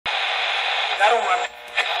I don't want.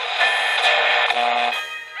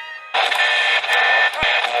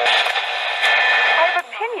 I have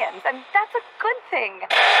opinions, and that's a good thing.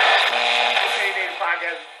 Opinionated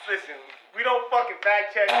podcast. Listen, we don't fucking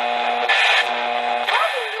fact check. How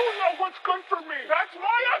do you know what's good for me? That's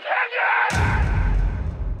my opinion!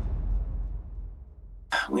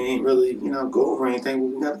 We ain't really, go over anything, but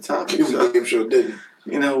we got a topic. We damn sure didn't.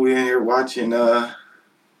 We're in here watching,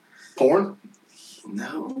 Porn?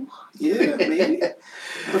 No. Yeah, maybe. That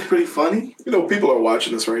was pretty funny. People are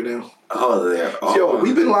watching this right now. Oh, there. Oh, Yo,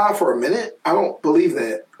 we've been live for a minute? I don't believe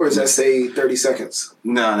that. Or does that say 30 seconds?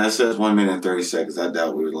 No, that says 1 minute and 30 seconds. I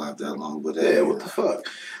doubt we were live that long, but Yeah, what the fuck?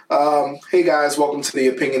 Hey guys, welcome to the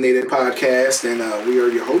Opinionated Podcast, and we are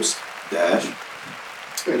your hosts. Dash.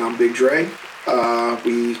 And I'm Big Dre.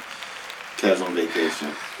 Kev's on vacation.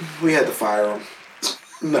 We had to fire him.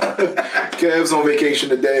 No, Kev's on vacation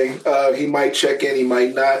today. He might check in, he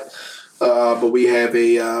might not. But we have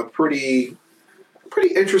a pretty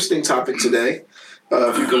interesting topic today.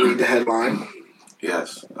 If you can read the headline.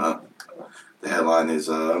 Yes. The headline is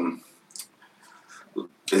it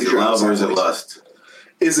love or is it lust?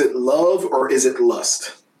 Is it love or is it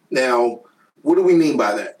lust? Now, what do we mean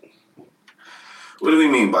by that? What do we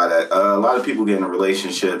mean by that? A lot of people get into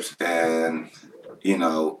relationships and,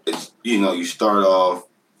 it's, you start off,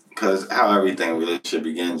 because how everything relationship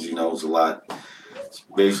begins, is a lot, it's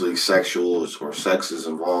basically sexual or sex is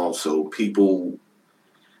involved. So people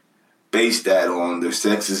base that on their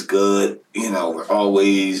sex is good. We're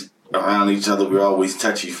always around each other. We're always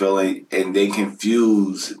touchy-feely. And they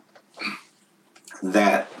confuse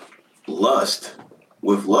that lust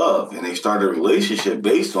with love. And they start a relationship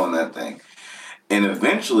based on that thing. And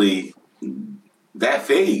eventually, that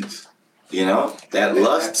fades. That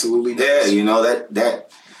lust. Absolutely does. Yeah,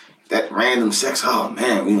 that random sex. Oh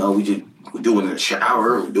man, we do it in the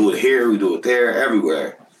shower. We do it here. We do it there.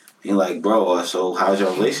 Everywhere. You're like, bro. So how's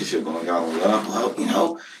your relationship going? Y'all in love?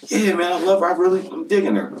 Well, yeah, man. I love her. I'm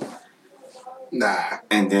digging her. Nah.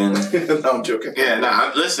 And then no, I'm joking. Yeah,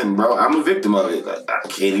 nah. Listen, bro. I'm a victim of it. I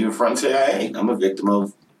can't even front and say I ain't. I'm a victim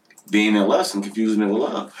of being in lust and confusing it with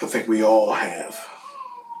love. I think we all have.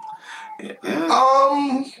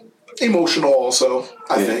 Yeah. Emotional also,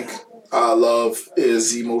 I think. Love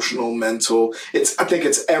is emotional, mental. I think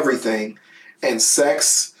it's everything. And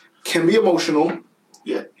sex can be emotional.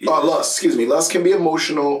 Yeah. Lust can be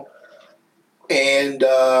emotional and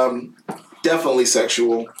definitely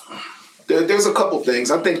sexual. There's a couple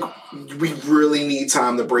things. I think we really need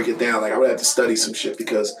time to break it down. Like, I would have to study some shit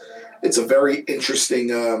because it's a very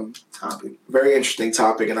interesting topic. Very interesting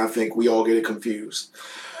topic, and I think we all get it confused.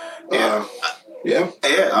 Yeah. Yeah.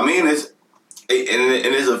 I mean, I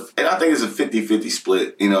think it's a 50-50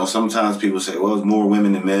 split. Sometimes people say, well, it's more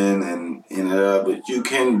women than men, and but you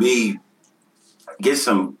can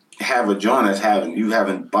have a joint that's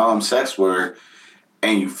having bomb sex where,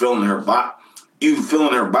 and you feeling her body,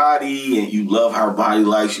 and you love how her body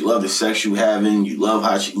likes, you love the sex you having, you love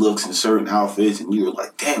how she looks in certain outfits, and you're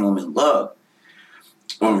like, damn, I'm in love.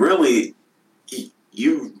 When really,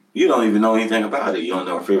 you don't even know anything about it. You don't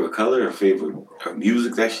know her favorite color, her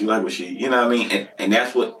music that she like, what she, you know what I mean? And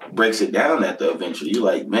that's what breaks it down eventually. You're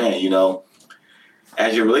like, man,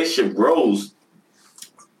 as your relationship grows,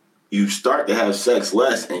 you start to have sex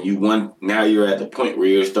less, and now you're at the point where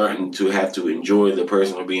you're starting to have to enjoy the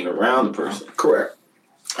person or being around the person. Correct.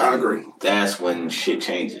 I agree. That's when shit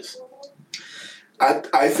changes.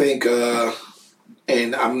 I think,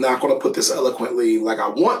 and I'm not going to put this eloquently like I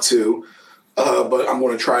want to, but I'm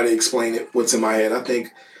going to try to explain what's in my head. I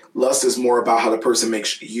think lust is more about how the person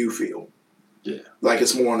makes you feel. Yeah. Like,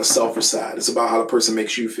 it's more on the selfish side. It's about how the person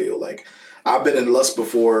makes you feel. Like, I've been in lust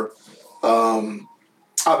before.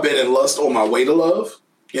 I've been in lust on my way to love.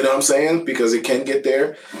 You know what I'm saying? Because it can get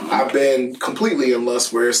there. Mm-hmm. I've been completely in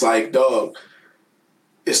lust where it's like, dog,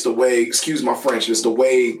 it's the way, excuse my French, it's the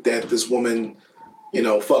way that this woman,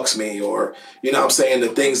 fucks me, or, you know what I'm saying, the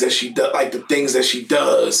things that she does, like the things that she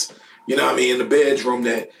does, you know what I mean, in the bedroom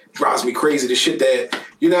that drives me crazy, the shit that,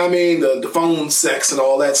 you know what I mean, the phone sex and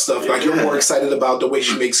all that stuff. Like, you're more excited about the way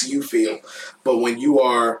she makes you feel. But when you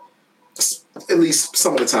are, at least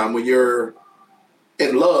some of the time, when you're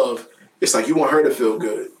in love, it's like you want her to feel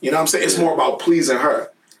good. You know what I'm saying? It's more about pleasing her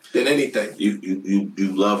than anything. You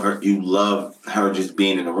love her. You love her just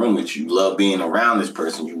being in the room with you. You love being around this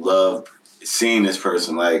person. You love seeing this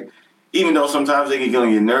person. Like, even though sometimes they can get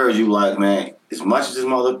on your nerves, you like, man, as much as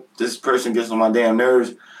this person gets on my damn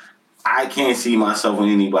nerves, I can't see myself with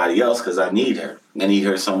anybody else because I need her. I need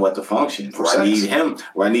her somewhat to function, or I need him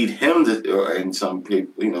to, or in some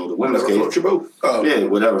people, the women's case, float your boat.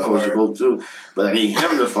 Whatever floats your boat too. But I need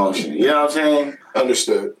him to function. You know what I'm saying?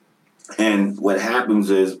 Understood. And what happens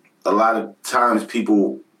is a lot of times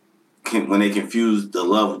people when they confuse the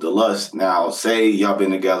love with the lust. Now, say y'all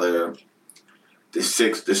been together the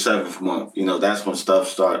 6th, the 7th month. That's when stuff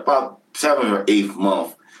starts. About 7th or 8th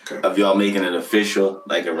month of y'all making it official,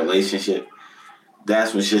 like a relationship.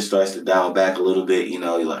 That's when shit starts to dial back a little bit.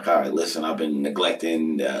 You're like, all right, listen, I've been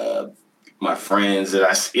neglecting my friends that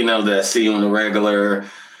I see on the regular.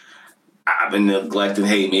 I've been neglecting,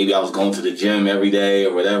 hey, maybe I was going to the gym every day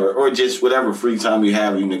or whatever, or just whatever free time you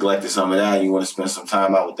have, you neglected some of that, and you want to spend some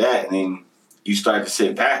time out with that, and then you start to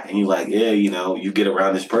sit back and you're like, yeah, you get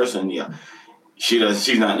around this person,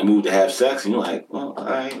 she's not in the mood to have sex, and you're like, well, all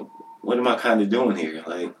right, what am I kind of doing here?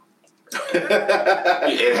 Like,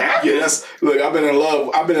 it happens. Look, I've been in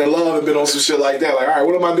love and been on some shit like that. Like, all right,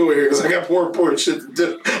 what am I doing here? Because I got poor shit to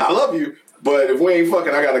do. I love you, but if we ain't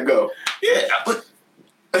fucking, I gotta go. Yeah, but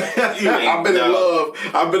I've been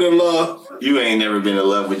in love. You ain't never been in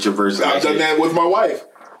love with your person. I've done that with my wife.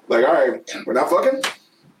 Like, all right, we're not fucking.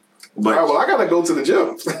 But all right, well, I gotta go to the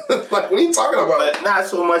gym. Like, what are you talking about? But not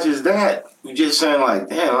so much as that. You're just saying, like,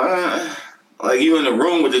 damn, like you in the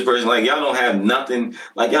room with this person, like y'all don't have nothing,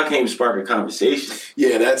 like y'all can't even spark a conversation.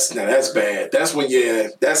 Yeah, that's bad. That's when,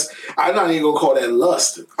 I'm not even gonna call that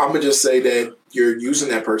lust. I'm gonna just say that you're using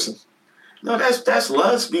that person. No, that's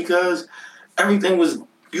lust because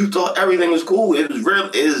you thought everything was cool. It was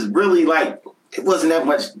really like, it wasn't that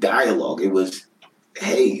much dialogue. It was,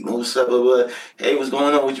 hey, what's up? Hey, what's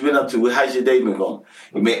going on? What you been up to? How's your day been going?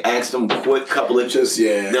 You may ask them quick couple of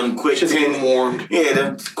them quick 10 warmed. Yeah,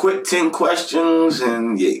 them quick 10 questions,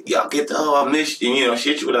 and y'all get to I miss you.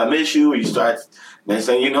 Shit you, but I miss you. You start next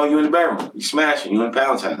thing you know, you in the bedroom, you smashing, you in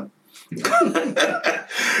Pound Town.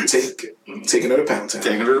 Taking her to Pound Town.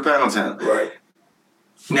 Taking her to Pound Town. Right.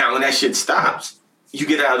 Now, when that shit stops, you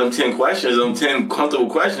get out of them 10 questions. Them 10 comfortable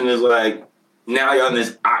questions is like, now you're in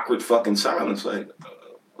this awkward fucking silence. Like,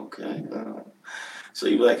 okay. So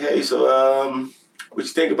you're like, hey, so what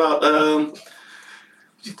you think about how's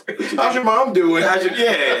your mom doing? I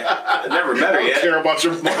never met her yet. I don't care about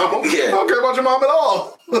your mom. Yeah. I don't care about your mom at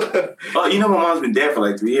all. Oh, my mom's been dead for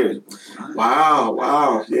like 3 years.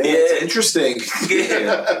 Wow. Yeah. It's interesting.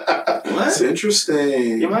 Yeah. What? It's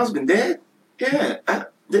interesting. Your mom's been dead? Yeah.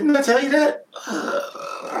 Didn't I tell you that?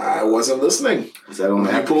 I wasn't listening. Was that on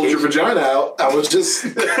the application? You pulled your vagina out. I was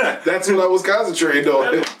just, that's what I was concentrating on.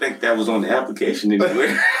 I don't think that was on the application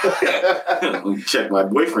anywhere. Let me check my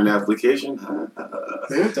boyfriend application.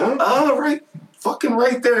 Right. Fucking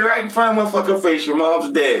right there, right in front of my fucking face. Your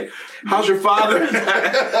mom's dead. How's your father?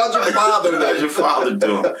 How's your father? How's your father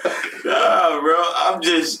doing? Bro,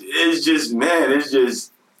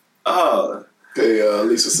 Okay,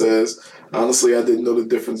 Lisa says, honestly, I didn't know the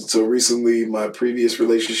difference until recently. My previous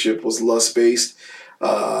relationship was lust-based,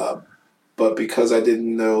 but because I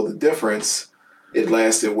didn't know the difference, it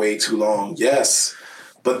lasted way too long. Yes,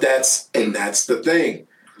 but that's the thing.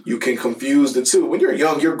 You can confuse the two. When you're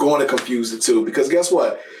young, you're going to confuse the two because guess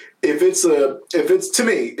what? If it's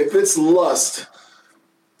lust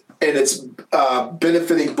and it's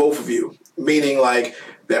benefiting both of you, meaning like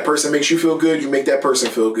that person makes you feel good, you make that person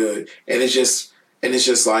feel good, and it's just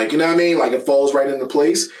like, you know what I mean? Like it falls right into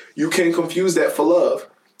place. You can confuse that for love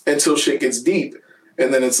until shit gets deep,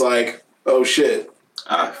 and then it's like, oh shit,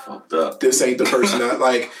 I fucked up. This ain't the person that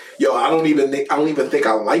like, yo, I don't even think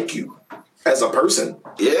I like you as a person.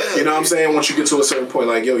 Yeah. You know what I'm saying? Once you get to a certain point,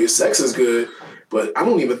 like, yo, your sex is good, but I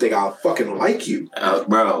don't even think I'll fucking like you.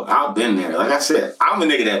 Bro, I've been there. Like I said, I'm a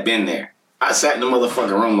nigga that been there. I sat in the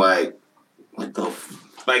motherfucking room like, what the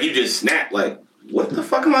like you just snapped like, what the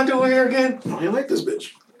fuck am I doing here again? I don't like this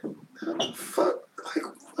bitch. Fuck. Like,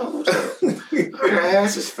 her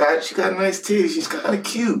ass is fat. She got nice teeth. She's kind of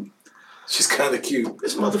cute. She's kind of cute.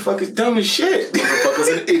 This motherfucker's dumb as shit. This motherfucker's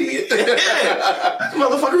an idiot. Yeah.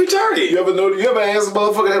 Motherfucker retarded. You ever ask a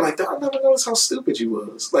motherfucker that like, I never noticed how stupid you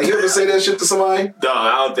was. Like, you ever say that shit to somebody? No,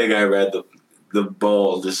 I don't think I ever had the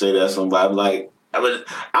balls to say that to somebody. I'm like,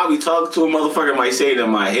 I'll be talking to a motherfucker, might say it in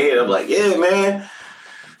my head. I'm like, yeah, man.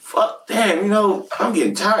 Fuck, damn, I'm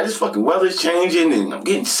getting tired. This fucking weather's changing and I'm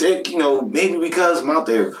getting sick, maybe because I'm out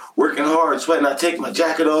there working hard, sweating. I take my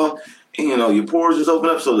jacket off and, your pores just open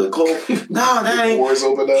up so the cold. Nah, that ain't. Pores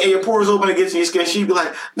open up. Yeah, your pores open and gets in your skin. She'd be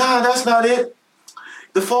like, nah, that's not it.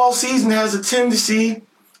 The fall season has a tendency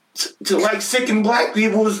to like sicken black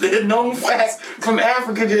people. It's a known fact from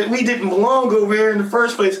Africa that we didn't belong over here in the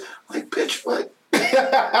first place. Like, bitch, what?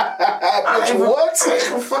 Bitch, What? I'm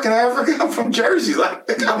from fucking Africa. I'm from Jersey. Like,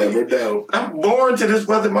 Never know. I'm born to this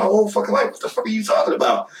weather my whole fucking life. What the fuck are you talking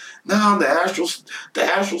about? No, the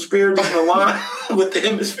astral spirit doesn't align with the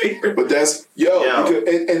hemisphere. But that's because,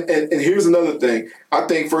 and here's another thing. I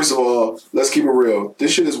think first of all, let's keep it real.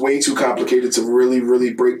 This shit is way too complicated to really,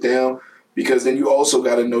 really break down. Because then you also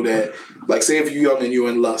got to know that, like, say if you're young and you're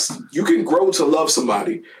in lust, you can grow to love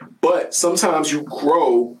somebody, but sometimes you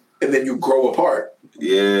grow and then you grow apart.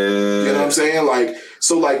 Yeah. You know what I'm saying? Like,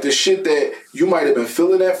 so like the shit that you might have been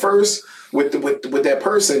feeling at first with that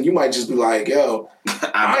person, you might just be like, yo,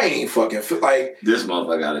 I ain't fucking like this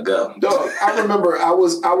motherfucker gotta go. Dog, I remember I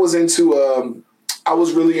was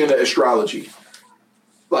really into astrology,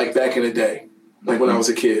 like back in the day, like when I was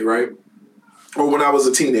a kid, right? Or when I was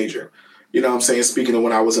a teenager. You know what I'm saying? Speaking of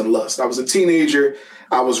when I was in lust. I was a teenager.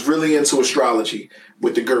 I was really into astrology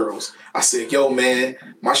with the girls. I said, yo, man,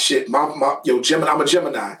 Gemini, I'm a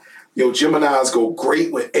Gemini. Yo, Geminis go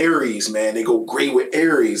great with Aries, man. They go great with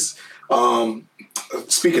Aries.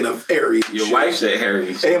 Speaking of Aries. Your wife's at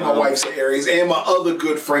Aries. And my wife's at Aries. And my other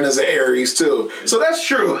good friend is at Aries, too. So that's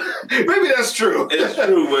true. Maybe that's true. It's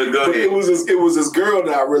true, but go ahead. It was this girl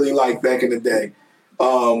that I really liked back in the day.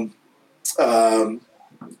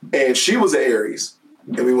 And she was an Aries.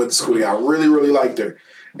 And we went to school together. I really, really liked her.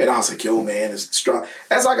 And I was like, yo, man, it's strong.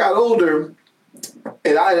 As I got older,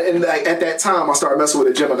 and at that time, I started messing with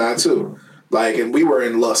a Gemini, too. Like, and we were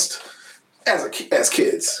in lust as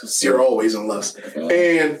kids. You're always in lust.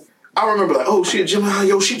 And I remember, like, oh, shit, Gemini,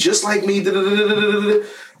 yo, she just like me.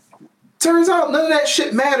 Turns out none of that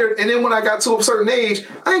shit mattered. And then when I got to a certain age,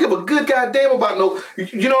 I ain't give a good goddamn about no,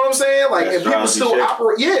 you know what I'm saying? Like, and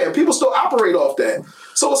people still operate off that.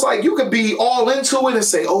 So it's like you could be all into it and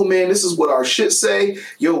say, oh man, this is what our shit say.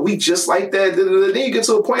 Yo, we just like that. Then you get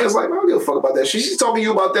to a point, it's like, I don't give a fuck about that shit. She's talking to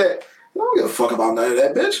you about that. I don't give a fuck about none of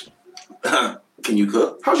that, bitch. Can you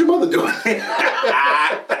cook? How's your mother doing?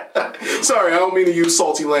 Sorry, I don't mean to use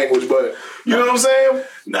salty language, but you know what I'm saying?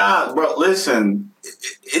 Nah, bro, listen,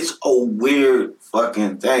 it's a weird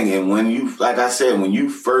fucking thing. And when you, like I said, when you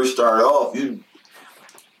first start off, you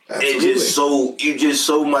just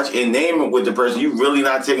so much enamored with the person, you really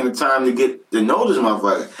not taking the time to get to know this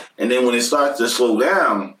motherfucker. And then when it starts to slow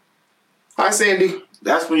down, hi Sandy.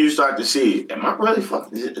 That's when you start to see, do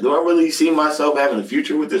I really see myself having a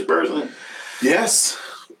future with this person? Yes.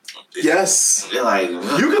 You're like,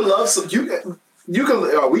 you can love some. You can.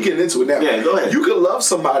 We getting into it now. Yeah, go ahead. You can love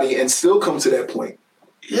somebody and still come to that point.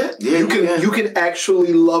 Yeah. You can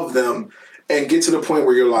actually love them and get to the point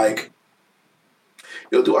where you're like,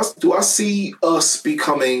 yo, do I see us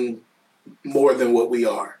becoming more than what we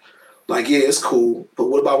are? Like, yeah, it's cool, but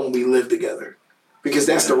what about when we live together? Because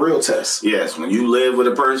that's the real test. Yes, when you live with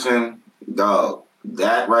a person, dog,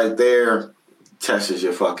 that right there tests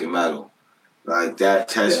your fucking metal. Like, that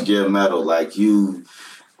tests your metal. Like, you...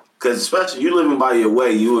 Because especially you living by your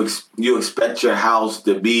way, you expect your house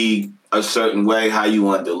to be a certain way, how you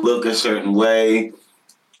want it to look a certain way.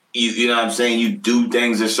 You know what I'm saying? You do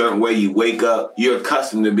things a certain way. You wake up. You're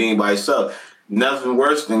accustomed to being by yourself. Nothing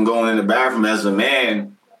worse than going in the bathroom as a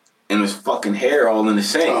man and his fucking hair all in the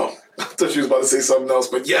sink. Oh, I thought you was about to say something else,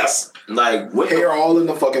 but yes. Like, what hair all in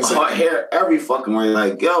the fucking sink. Hair every fucking way.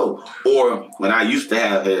 Like, yo. Or when I used to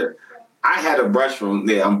have hair, I had a brush from...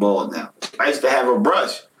 Yeah, I'm bald now. I used to have a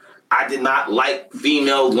brush. I did not like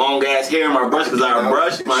female long ass hair in my brush because I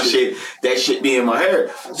brush my shit. That shit be in my hair.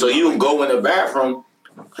 So you go in the bathroom,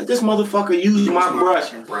 like, this motherfucker used my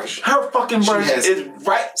brush. Her fucking brush is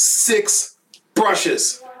right. 6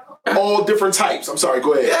 brushes. All different types. I'm sorry,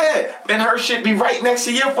 go ahead. Yeah, and her shit be right next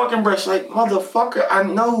to your fucking brush. Like, motherfucker, I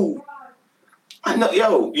know.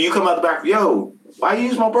 Yo, you come out the back. Yo, why you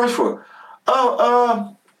use my brush for?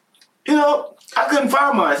 Oh, you know, I couldn't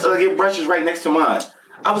find mine, so I get brushes right next to mine.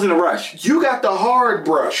 I was in a rush. You got the hard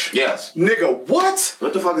brush. Yes. Nigga, what?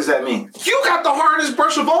 What the fuck does that mean? You got the hardest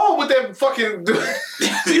brush of all with that fucking...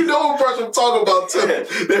 You know what brush I'm talking about, too.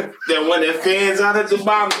 That one that fans out at the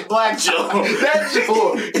bottom of the black Joe. That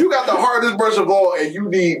shit. You got the hardest brush of all, and you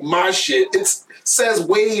need my shit. It says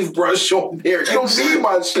wave brush on there. You don't need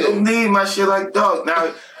my shit. You don't need my shit like dog.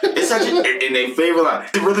 Now, it's such a... In their favorite line.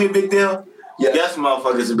 Is it really a big deal? Yes. Yes,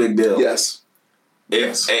 motherfucker's a big deal. Yes.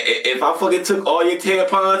 If I fucking took all your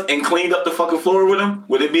tampons and cleaned up the fucking floor with them,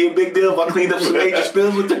 would it be a big deal if I cleaned up some major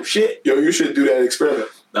spills with them shit? Yo, you should do that experiment.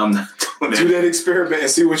 I'm not doing that. Do that experiment and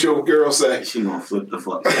see what your girl say. She's gonna flip the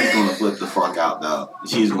fuck. She's gonna flip the fuck out, dog.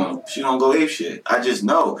 She's gonna go ape shit. I just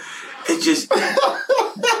know. It just,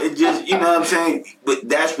 you know what I'm saying? But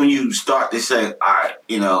that's when you start to say, all right,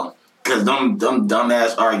 you know, because them dumb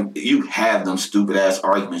ass arguments, you have them stupid ass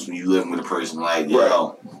arguments when you living with a person like,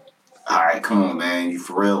 yo. all right, come on, man, you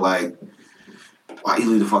for real, like, why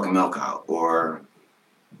you leave the fucking milk out? Or,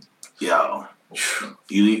 yo,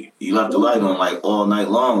 you left the light on like all night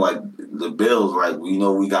long, like the bills, like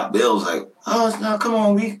we got bills, like, oh no, come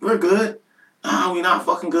on, we're good. No, we not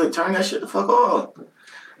fucking good. Turn that shit the fuck off.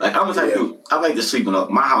 Like I'm the type of dude, I like to sleep in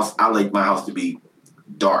my house. I like my house to be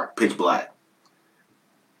dark, pitch black.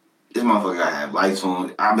 This motherfucker gotta have lights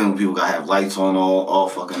on. I've been with people gotta have lights on all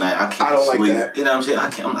fucking night. I don't sleep. Like that. You know what I'm saying?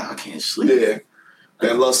 I can't sleep. Yeah.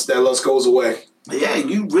 That lust goes away. Yeah,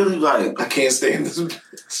 you really like. I can't stand this.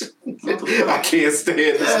 I can't stand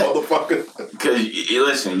this motherfucker. Because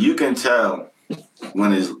listen, you can tell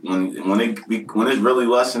when it's really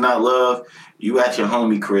lust and not love. You at your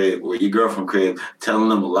homie crib or your girlfriend crib, telling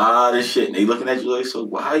them a lot of shit, and they looking at you like, so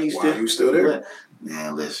why are you still there?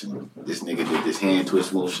 Man, listen, this nigga did this hand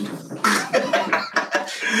twist motion.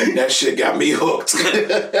 That shit got me hooked.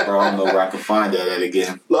 Bro, I don't know where I can find that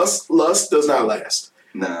again. Lust does not last.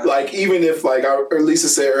 Nah. Like, even if, like, Lisa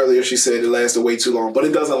said earlier, she said it lasted way too long, but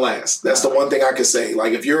it doesn't last. That's the one thing I can say.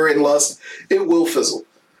 Like, if you're in lust, it will fizzle.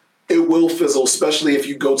 It will fizzle, especially if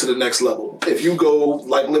you go to the next level. If you go,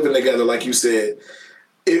 like, living together, like you said,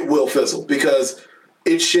 it will fizzle because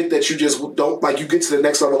it's shit that you just don't, like, you get to the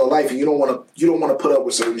next level of life and you don't want to put up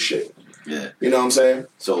with certain shit. Yeah. You know what I'm saying?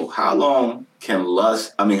 So how long can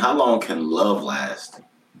love last?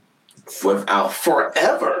 Without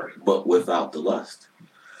forever. But without the lust.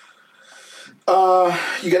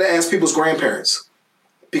 You gotta ask people's grandparents.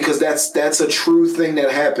 Because that's a true thing that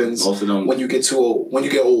happens most of them, when you get too old. When you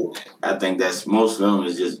get old. I think that's most of them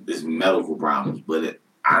is medical problems. But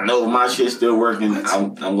I know my shit's still working.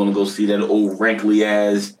 I'm gonna go see that old wrinkly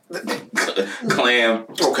ass clam.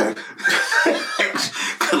 Okay.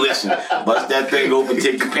 Listen, bust that thing open,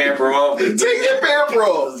 take your pamper off. Take your pamper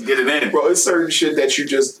off. Let's get it in. Bro, it's certain shit that you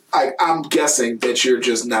just, I'm guessing that you're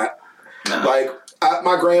just not. Nah. Like,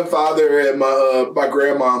 my grandfather and my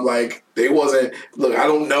grandma, like, they wasn't, look, I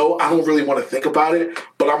don't know. I don't really want to think about it,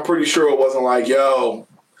 but I'm pretty sure it wasn't like, yo,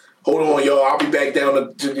 hold on, yo, I'll be back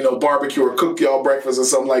down to barbecue or cook y'all breakfast or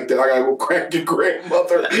something like that. I gotta go crack your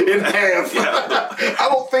grandmother in half. I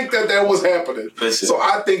don't think that was happening. Listen. So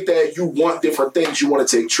I think that you want different things. You want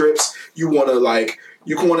to take trips. You want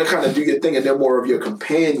to kind of do your thing, and they're more of your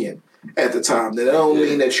companion at the time. That don't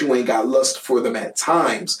mean that you ain't got lust for them at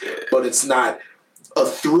times, but it's not a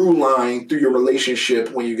through line through your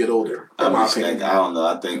relationship when you get older. I don't know.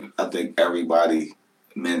 I think everybody.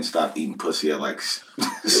 Men stop eating pussy at like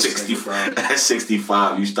 65. At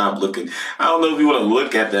 65, you stop looking. I don't know if you want to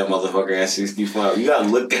look at that motherfucker at 65. You gotta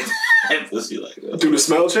look at that pussy like that. Do the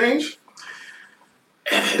smell change?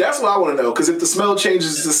 That's what I want to know. Because if the smell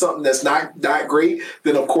changes to something that's not great,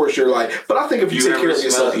 then of course you're like. But I think if you take care of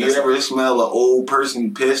yourself, you ever smell an old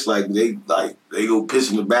person piss? Like they go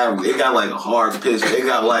piss in the bathroom. They got like a hard piss. They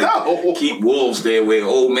got like keep wolves stay away.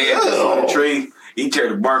 Old man piss on the tree. He tear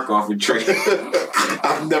the bark off a tree.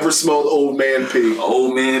 I've never smelled old man pee.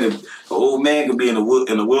 Old man could be in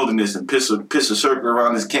the wilderness and piss a circle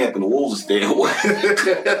around his camp, and the wolves will stay away.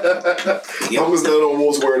 As long as none of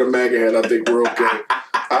wolves wearing a MAGA hat, I think we're okay.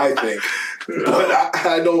 I think, but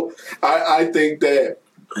I don't. I think that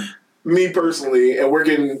me personally, and we're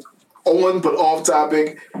getting on but off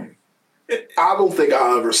topic. I don't think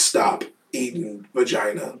I'll ever stop eating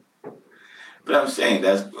vagina. But I'm saying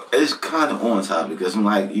it's kind of on topic because I'm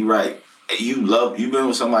like, you're right. You've been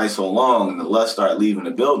with somebody so long, and the lust start leaving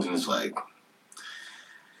the building. It's like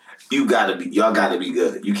y'all gotta be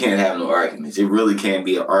good. You can't have no arguments. It really can't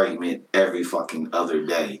be an argument every fucking other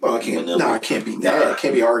day. Well, it can't be that. It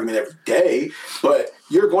can't be an argument every day. But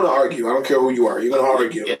you're going to argue. I don't care who you are. You're going to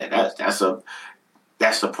argue. Yeah,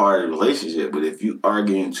 that's a part of the relationship. But if you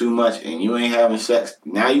arguing too much and you ain't having sex,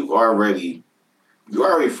 now you're already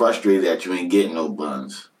frustrated that you ain't getting no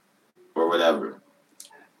buns or whatever.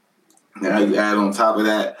 Now you add on top of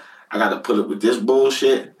that, I got to put up with this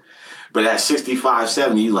bullshit. But at 65,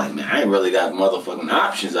 70, you like, man, I ain't really got motherfucking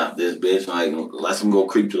options out this bitch. Like, let them go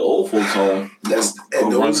creep to the old folks home.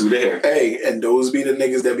 Run through there. Hey, and those be the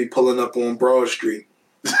niggas that be pulling up on Broad Street.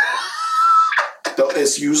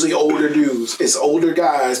 It's usually older dudes. It's older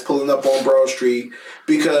guys pulling up on Broad Street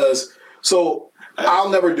because, I'll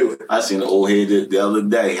never do it. I seen an old head the other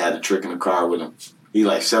day, had a trick in the car with him. He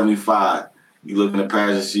like 75. You look in the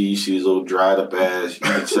passenger seat, she's old dried up ass. You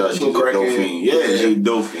can tell she's a dolphin. Yeah, she's a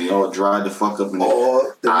dolphin. All dried the fuck up in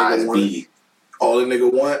the eyes beady. All the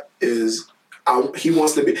nigga want is he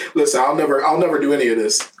wants to be. Listen, I'll never do any of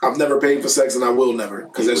this. I've never paid for sex, and I will never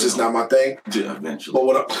because that's just not my thing. Yeah, eventually.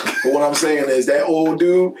 But what I'm saying is that old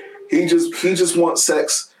dude, he just wants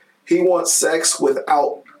sex. He wants sex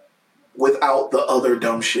without without the other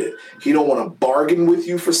dumb shit. He don't want to bargain with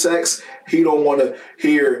you for sex. He don't want to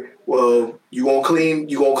hear, well, you gonna clean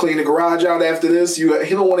the garage out after this. He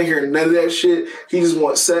don't want to hear none of that shit. He just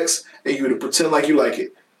wants sex and you to pretend like you like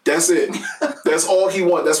it. That's it. That's all he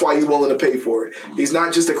wants. That's why he's willing to pay for it. He's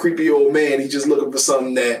not just a creepy old man. He's just looking for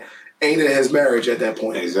something that ain't in his marriage at that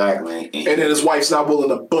point. Exactly. And then his wife's not willing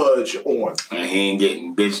to budge on. And he ain't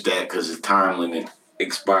getting bitched at because his time limit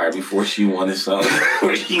expired before she wanted something.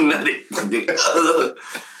 Or she nutted.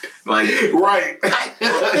 Like, right.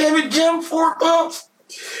 Damn it, Jim, 4 months.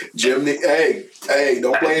 Jim, hey,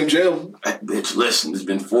 don't blame Jim. Bitch, listen, it's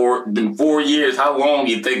been 4 years. How long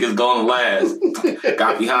do you think it's gonna last?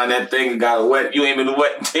 Got behind that thing and got wet. You ain't been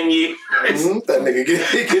wet in 10 years. Mm-hmm. That nigga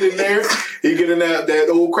get in there. He get in that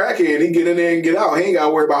old crackhead. He get in there and get out. He ain't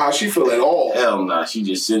gotta worry about how she feel at all. Hell nah. She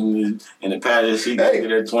just sitting in the passenger seat,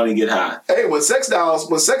 get her 20, get high. Hey, when sex dolls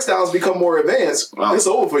become more advanced, it's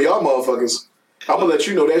over for y'all motherfuckers. I'm gonna let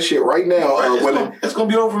you know that shit right now. It's gonna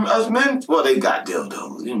be over from us men. Well, they got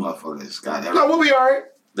dildos. These motherfuckers got everything. No, we'll be all right.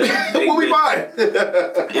 We'll be fine.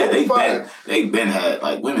 Yeah, they been had,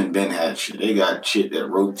 like, women been had shit. They got shit that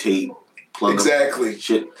rotate, plug exactly.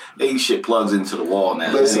 Up, shit plugs into the wall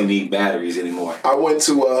now. Listen, they don't need batteries anymore. I went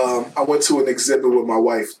to an exhibit with my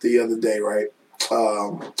wife the other day, right?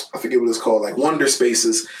 I forget what it's called, like Wonder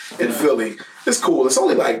Spaces in Philly. It's cool. It's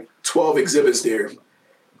only like 12 exhibits there.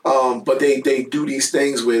 But they do these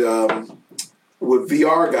things with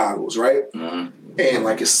VR goggles, right? Mm-hmm. And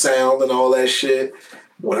like it's sound and all that shit.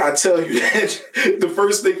 When I tell you that, the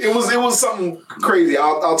first thing it was something crazy.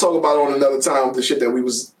 I'll talk about it on another time. The shit that we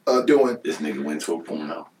was doing. This nigga went to a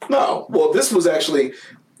porno. No, well, this was actually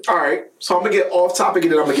all right. So I'm gonna get off topic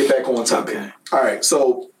and then I'm gonna get back on topic. Okay. All right.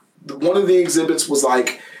 So one of the exhibits was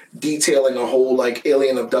like detailing a whole like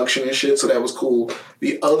alien abduction and shit, so that was cool.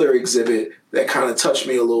 The other exhibit that kind of touched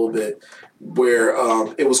me a little bit, where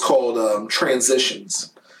it was called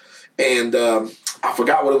Transitions, and I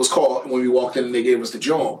forgot what it was called when we walked in and they gave us the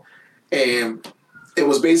joint, and it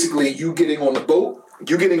was basically you getting on a boat.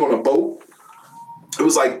 It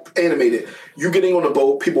was like animated. You getting on a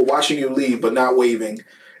boat, people watching you leave but not waving,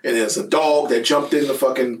 and there's a dog that jumped in the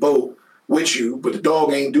fucking boat with you, but the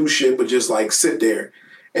dog ain't do shit but just like sit there.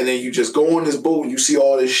 And then you just go on this boat and you see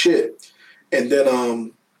all this shit. And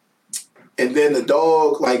then the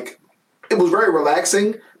dog, like, it was very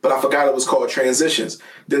relaxing, but I forgot it was called Transitions.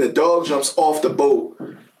 Then the dog jumps off the boat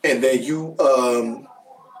and then you,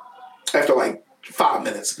 after like 5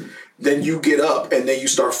 minutes, then you get up and then you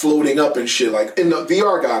start floating up and shit, like in the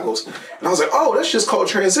VR goggles. And I was like, oh, that's just called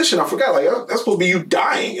transition. I forgot, like, that's supposed to be you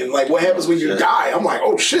dying. And like, what happens when you die? I'm like,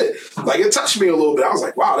 oh shit. Like, it touched me a little bit. I was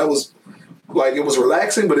like, wow, that was... Like, it was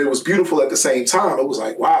relaxing, but it was beautiful at the same time. It was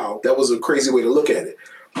like, wow, that was a crazy way to look at it.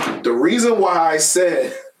 The reason why I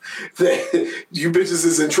said that you bitches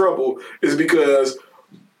is in trouble is because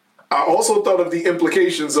I also thought of the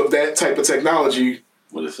implications of that type of technology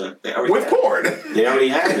with porn. They already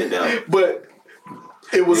have it, though. But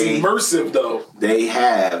it was immersive, though. They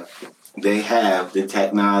have the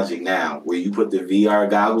technology now where you put the VR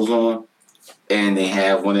goggles on, and they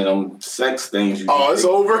have one of them sex things. It's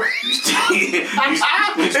over.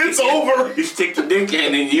 It's over. You stick the dick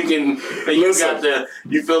in, and you can. And you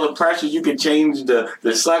feel the pressure. You can change the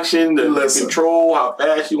suction, the control, how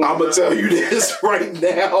fast you want. I'm gonna tell you this right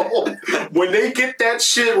now. When they get that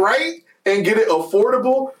shit right and get it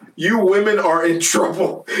affordable, you women are in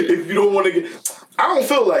trouble. If you don't want to get, I don't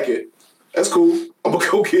feel like it. That's cool. I'm gonna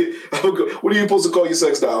go. What are you supposed to call your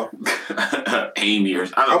sex doll? Amy or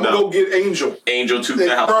I'm gonna go get Angel. Angel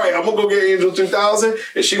 2000. Right. I'm gonna go get Angel 2000,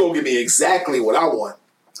 and she gonna give me exactly what I want.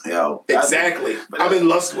 Yo, exactly. I'm in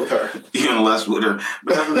lust with her. You're in lust with her.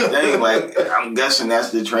 But that's the thing. Like, I'm guessing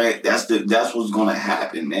that's what's gonna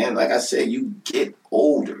happen, man. Like I said, you get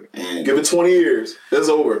older and give it 20 years. It's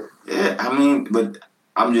over. Yeah, I mean, but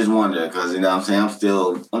I'm just wondering because, you know what I'm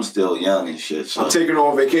saying, I'm still young and shit. So. I'm taking her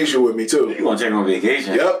on vacation with me too. You gonna take her on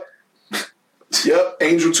vacation? Yep.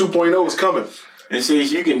 Angel 2.0 is coming. And see,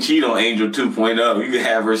 you can cheat on Angel 2.0. You can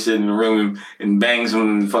have her sit in the room and bang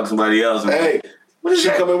someone and fuck somebody else. And hey, what is she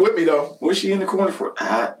coming with me though? What's she in the corner for?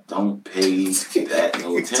 I don't pay that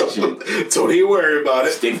no attention. Don't even worry about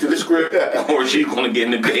it. Stick to the script, or she's gonna get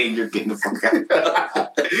in the bed. You're getting the fuck out.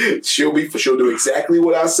 She'll do exactly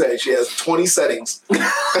what I say. She has 20 settings.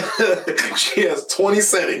 She has 20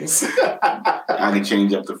 settings. I can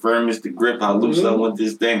change up the firmness, the grip, how loose I want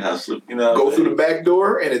this thing, how slip, you know. Go through the back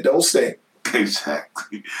door and it don't stink.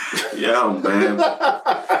 Exactly. Yeah, man.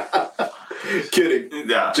 Kidding.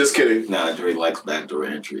 Nah. Just kidding. Nah, Dre likes backdoor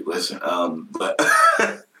entry. Listen, but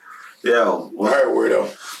yo, all right,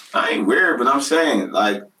 weirdo. I ain't weird, but I'm saying,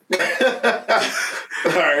 like,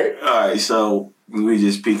 All right. All right, so we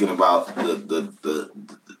just speaking about the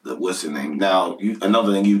what's the name? Now,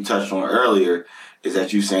 another thing you touched on earlier is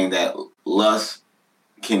that you saying that lust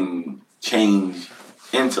can change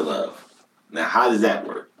into love. Now, how does that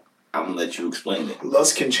work? I'm gonna let you explain it.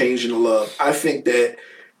 Lust can change into love. I think that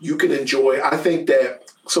you can enjoy. I think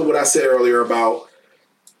that, so what I said earlier about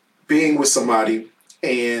being with somebody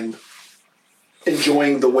and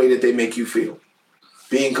enjoying the way that they make you feel,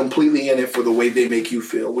 being completely in it for the way they make you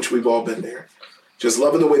feel, which we've all been there. Just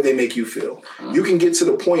loving the way they make you feel. Mm-hmm. You can get to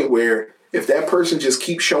the point where if that person just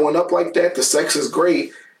keeps showing up like that, the sex is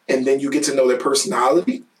great, and then you get to know their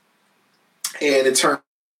personality, and it turns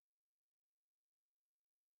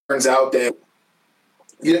out that,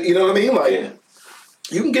 you know what I mean? Like, yeah.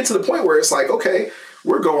 You can get to the point where it's like, okay,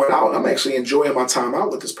 we're going out, and I'm actually enjoying my time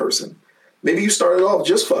out with this person. Maybe you started off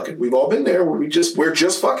just fucking. We've all been there where we're just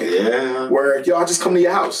fucking. Yeah. Where y'all just come to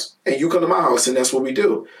your house, and you come to my house, and that's what we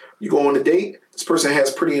do. You go on a date, this person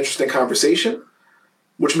has pretty interesting conversation,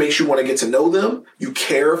 which makes you want to get to know them. You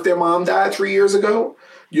care if their mom died 3 years ago.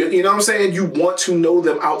 You know what I'm saying? You want to know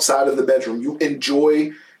them outside of the bedroom. You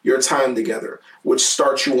enjoy your time together, which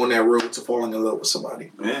starts you on that road to falling in love with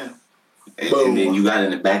somebody. Yeah. And then you got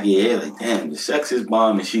in the back of your head like, damn, the sex is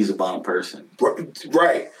bomb and she's a bomb person.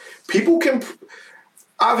 Right. People can...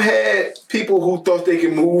 I've had people who thought they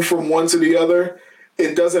can move from one to the other.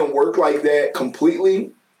 It doesn't work like that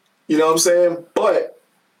completely. You know what I'm saying? But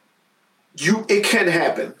it can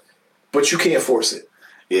happen, but you can't force it.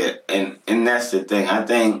 Yeah, and that's the thing. I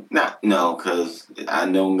think because I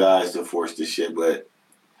know guys that force this shit, but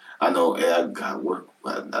I know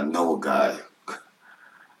I know a guy.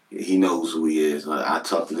 He knows who he is. I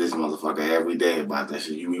talk to this motherfucker every day about that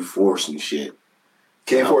shit. You be forcing shit.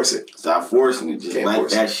 Can't force it. Stop forcing it. Just let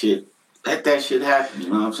that shit happen. You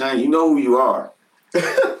know what I'm saying? You know who you are.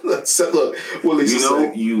 Look, what Lisa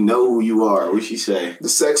say? You know who you are. What she say? The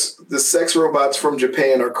sex robots from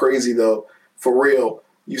Japan are crazy though. For real.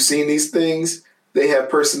 You've seen these things. They have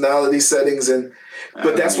personality settings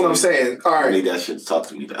but that's what I'm saying. All right. I need that shit to talk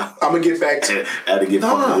to me now. I'm gonna get back to I had to get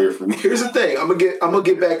fucking weird for me. Here's the thing. I'm gonna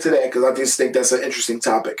get back to that because I just think that's an interesting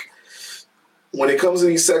topic. When it comes to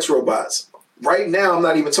these sex robots, right now, I'm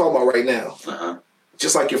not even talking about right now. Uh-huh.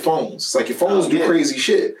 Just like your phones. It's like your phones do crazy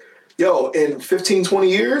shit. Yo, in 15, 20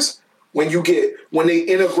 years, when they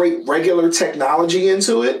integrate regular technology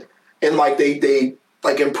into it and like they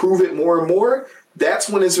like improve it more and more, that's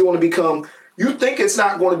when it's going to become, you think it's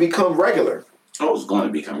not going to become regular. Oh, it's going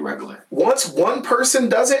to become regular. Once one person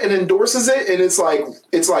does it and endorses it and it's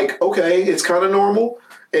like, okay, it's kind of normal,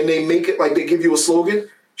 and they make it like they give you a slogan,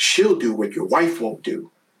 she'll do what your wife won't do.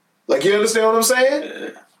 Like, you understand what I'm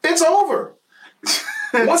saying? It's over.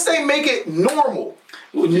 Once they make it normal,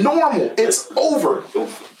 it's over.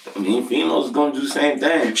 I mean, females going to do the same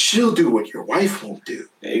thing. She'll do what your wife won't do.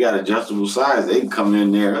 They got adjustable size. They can come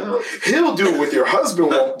in there. He'll do what your husband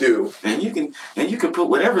won't do. And you can put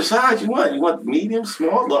whatever size you want. You want medium,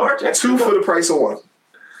 small, large. Two for the price of one.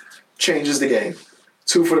 Changes the game.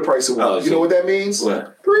 Two for the price of one. Oh, you know what that means?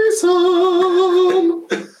 What? Threesome.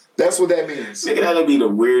 That's what that means. Nigga, that'll be the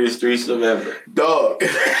weirdest threesome ever. Dog.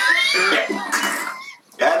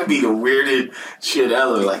 That'd be the weirdest shit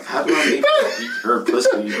ever. Like, how do I make her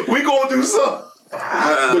pussy? We gonna do something.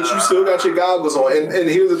 But you still got your goggles on. And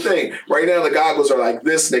here's the thing. Right now, the goggles are like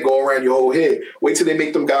this, and they go around your whole head. Wait till they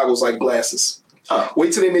make them goggles like glasses.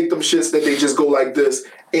 Wait till they make them shits that they just go like this,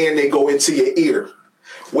 and they go into your ear.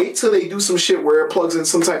 Wait till they do some shit where it plugs in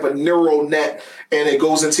some type of neural net, and it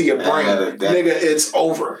goes into your brain. Nigga, it's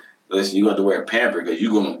over. Listen, you got to wear a pamper because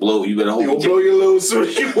you're going to blow. You better hold your blow your load as soon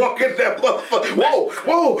as you walk in that motherfucker.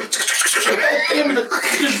 Whoa. Damn it,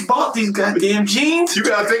 I just bought these goddamn jeans. You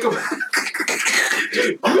got to think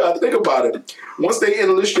about it. Once they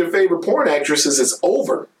enlist your favorite porn actresses, it's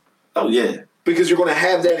over. Oh, yeah. Because you're going to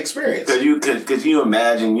have that experience. Because you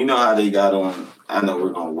imagine, you know how they got on, I know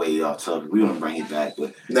we're going to way off topic. We're going to bring it back.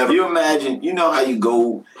 But never. You imagine, you know how you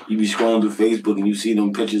be scrolling through Facebook and you see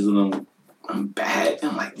them pictures of them. I'm bad.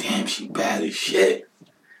 I'm like, damn, she bad as shit.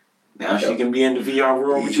 Now she can be in the VR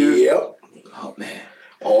world with you? Yep. Oh, man.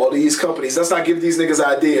 All these companies. Let's not give these niggas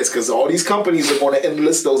ideas because all these companies are going to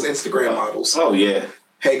enlist those Instagram models. Oh, yeah.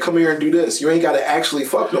 Hey, come here and do this. You ain't got to actually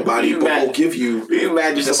fuck nobody, but we'll give you... You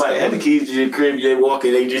imagine somebody had the keys to your crib, they walk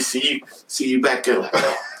in, they just see you back there like...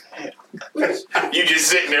 you just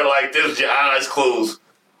sitting there like this, your eyes closed.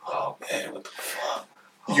 Oh, man, what the fuck?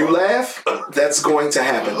 You laugh, that's going to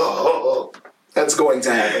happen. That's going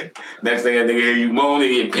to happen. Next thing I think I hear you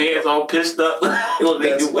moaning, your pants all pissed up.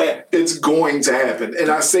 It's going to happen. And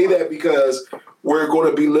I say that because we're going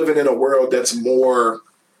to be living in a world that's more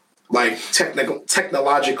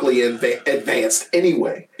technologically advanced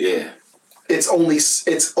anyway. Yeah. It's only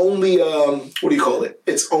what do you call it?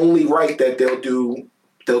 It's only right that they'll do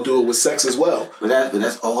it with sex as well. But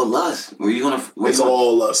that's all lust. It's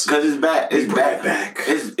all lust. Because it's bad. It's bad. It back.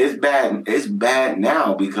 It's bad. It's bad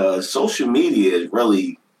now because social media is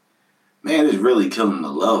really, man, it's really killing the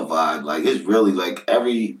love vibe. Like it's really like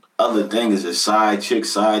every other thing is a side chick,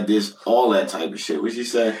 side this, all that type of shit. What you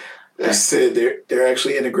say? They said they're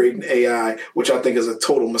actually integrating AI, which I think is a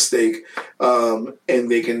total mistake. And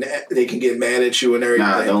they can get mad at you and everything.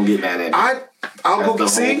 Nah, don't get mad at me. I'll go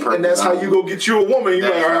see, and that's how you go get you a woman. You're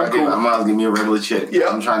like, all right, I'm cool. I might as well give me a regular chick. Yeah.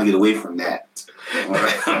 I'm trying to get away from that.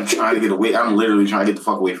 I'm trying to get away. I'm literally trying to get the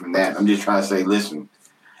fuck away from that. I'm just trying to say, listen,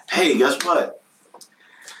 hey, guess what?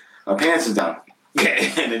 My pants is down.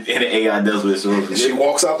 and the AI does what it's supposed to do. She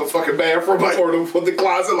walks out the fucking bathroom or the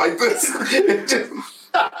closet like this.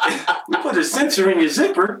 We put a sensor in your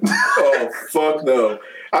zipper. Oh, fuck no.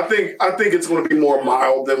 I think it's going to be more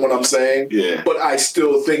mild than what I'm saying. Yeah. But I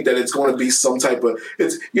still think that it's going to be some type of.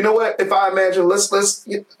 It's, you know what? If I imagine, we're just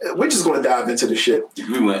going to dive into the shit.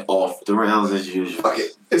 We went off the rails as usual. Fuck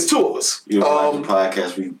it. It's two of us. You know, like the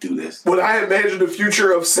podcast, we do this. What I imagine the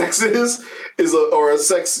future of sex is a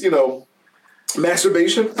sex,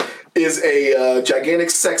 masturbation is a gigantic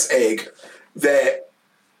sex egg that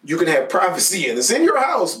you can have privacy in. It's in your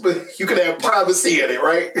house, but you can have privacy in it,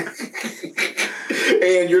 right?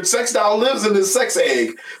 And your sex doll lives in this sex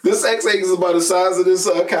egg. This sex egg is about the size of this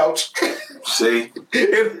couch. See?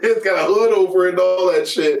 It's got a hood over it and all that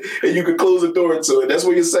shit. And you can close the door to it. That's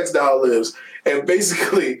where your sex doll lives. And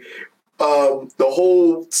basically, the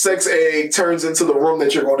whole sex egg turns into the room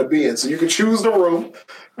that you're going to be in. So you can choose the room,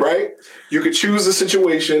 right? You can choose the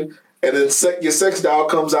situation. And then your sex doll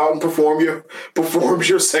comes out and performs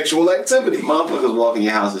your sexual activity. Motherfuckers walk in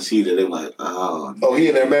your house and see that, they're like, oh. Oh, he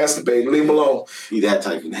in there masturbating. Leave him alone. He that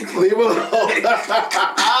type of nigga. Leave him alone.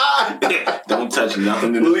 Don't touch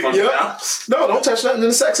nothing in the fucking house. No, don't touch nothing in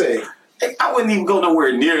the sex egg. I wouldn't even go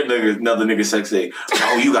nowhere near another nigga sex egg.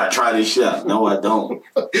 Oh, you gotta try this shit out. No, I don't.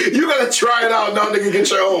 You gotta try it out. No, nigga, get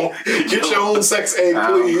your own. Get your own sex egg,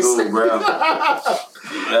 please. Cool, bro. You know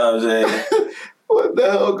what I'm saying? What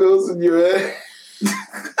the hell goes in your head?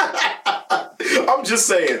 I'm just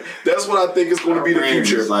saying. That's what I think is going to be the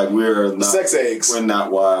future. Like we're not sex eggs. We're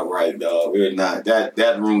not wild right, dog. We're not.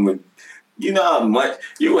 That room would. You know how much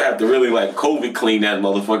you would have to really like COVID clean that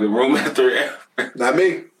motherfucking room after. Not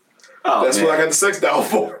me. Oh, that's man. what I got the sex doll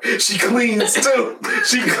for. She cleans too.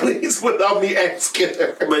 She cleans without me asking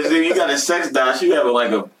her. But then you got a sex doll. She having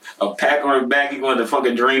like a pack on her back. You want the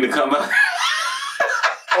fucking drain to come out.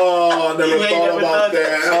 Oh, I never thought about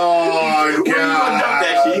that. Oh, God. You gonna dump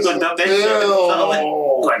that shit? You gonna dump that shit in the toilet? Like,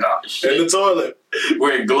 oh, shit. In the toilet.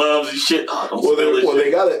 Wearing gloves and shit. Oh, don't they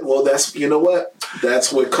got it. Well, that's, you know what?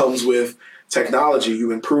 That's what comes with technology.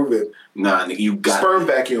 You improve it. Nah, nigga, you got sperm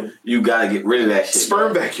vacuum. You gotta get rid of that shit.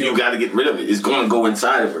 Sperm vacuum. You gotta get rid of it. It's gonna go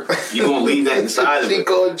inside of her. You gonna leave that inside of her. She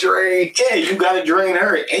gonna drain. Yeah, you gotta drain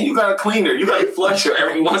her and you gotta clean her. You gotta flush her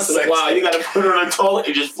every once in a while. You gotta put her in the toilet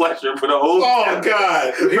and just flush her. Put a hose. Oh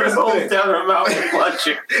God! Here's the hose down her mouth and flush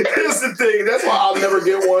her. Here's the thing. That's why I'll never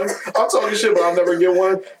get one. I'm talking shit, but I'll never get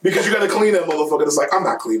one because you gotta clean that motherfucker. It's like I'm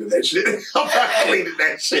not cleaning that shit. I'm not cleaning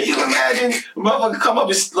that shit. You imagine a motherfucker come up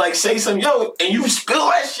and like say something, yo, and you spill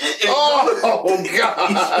that shit. And oh God!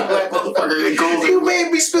 You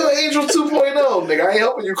made me spill Angel 2.0, nigga. I ain't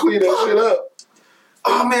helping you clean that shit up.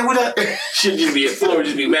 Oh man, what that shit just be a floor,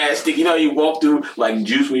 just be mad sticky. You know, you walk through like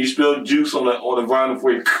juice when you spill juice on the ground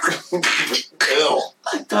before you. Ew.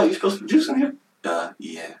 I thought you supposed to put juice in here. Yeah.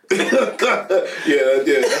 yeah,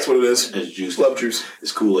 that's what it is. It's juice. Love juice.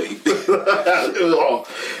 It's Kool-Aid.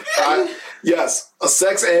 Yes, a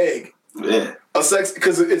sex egg. Yeah. A sex,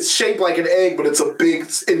 because it's shaped like an egg, but it's a big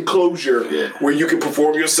enclosure where you can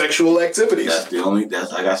perform your sexual activities.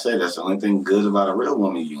 That's like I said, that's the only thing good about a real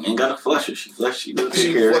woman. You ain't gotta flush her. She flushes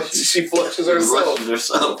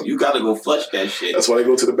herself. You gotta go flush that shit. That's why they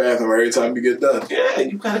go to the bathroom every time you get done. Yeah,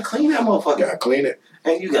 you gotta clean that motherfucker. You gotta clean it.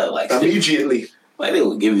 And you gotta like immediately. Like they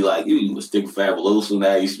would give you like you would stick Fabuloso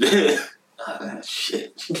now you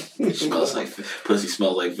shit. Smells like pussy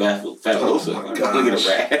smells like Fabuloso. Oh my God. Look at a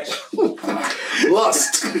rash.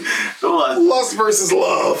 Lust versus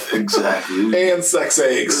love. Exactly. And sex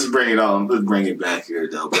eggs. Let's bring it on. Let's bring it back here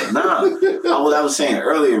though. But nah, what I was saying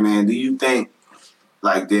earlier, man, do you think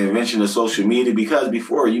like the invention of social media, because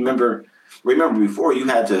before you remember before you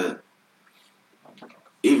had to,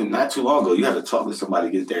 even not too long ago, you had to talk to somebody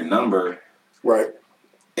to get their number. Right.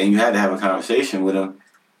 And you had to have a conversation with them.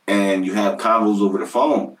 And you have convos over the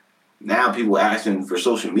phone. Now people asking for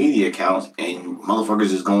social media accounts and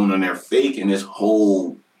motherfuckers is going on there fake and this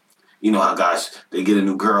whole, you know how guys, they get a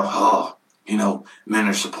new girl, men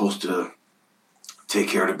are supposed to take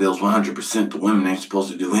care of the bills 100%. The women ain't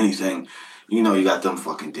supposed to do anything. You know you got them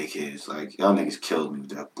fucking dickheads. Like, y'all niggas killed me with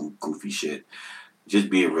that goofy shit. Just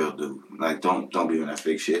be a real dude. Like, don't be on that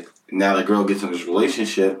fake shit. Now the girl gets in this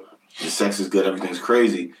relationship, the sex is good, everything's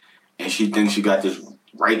crazy, and she thinks she got this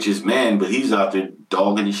righteous man, but he's out there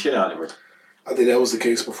dogging the shit out of her. I think that was the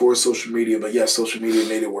case before social media, but yes, social media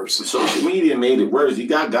made it worse. Social media made it worse. You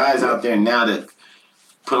got guys out there now that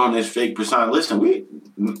put on this fake persona. Listen,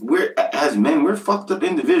 we're as men, we're fucked up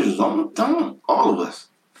individuals. Don't all of us.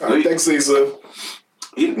 All right, thanks, Lisa.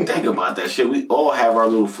 You think about that shit. We all have our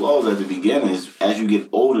little flaws at the beginning. As you get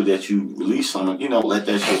older, that you release some, let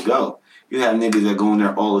that shit go. You have niggas that go in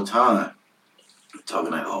there all the time,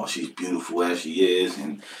 talking like, oh, she's beautiful as she is,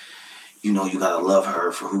 and you gotta love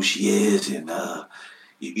her for who she is, and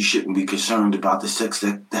you shouldn't be concerned about the sex.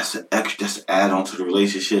 That's an add-on to the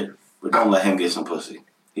relationship. But don't let him get some pussy.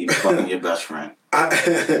 He's fucking your best friend.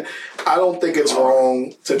 I don't think it's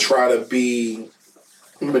wrong to try to be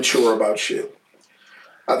mature about shit.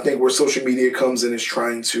 I think where social media comes in is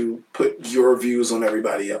trying to put your views on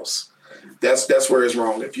everybody else. That's where it's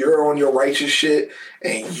wrong. If you're on your righteous shit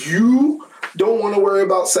and you don't want to worry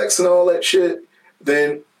about sex and all that shit,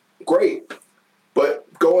 then great. But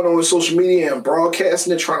going on social media and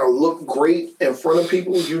broadcasting it, trying to look great in front of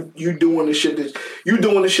people, you doing the shit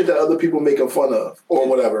that other people making fun of or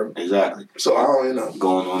whatever. Exactly. So I don't know.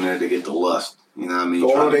 Going on there to get the lust. You know what I mean?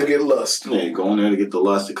 Going on there to get lust. Yeah, going there to get the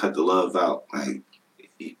lust, to cut the love out. Like,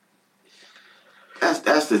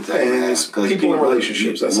 that's the thing, man. People in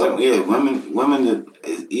relationships. That's all. Yeah, women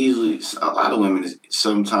is easily. A lot of women is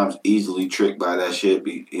sometimes easily tricked by that shit.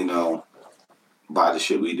 By the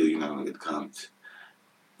shit we do. You're not gonna get the comments.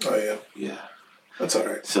 Oh yeah. Yeah. That's all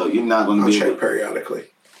right. So you're not gonna I'll be check periodically.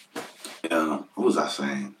 What was I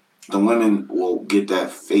saying? The women will get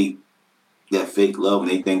that fake love,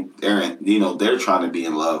 and they think they're trying to be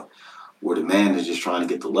in love, where the man is just trying to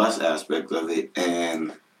get the lust aspect of it,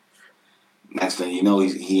 and next thing you know,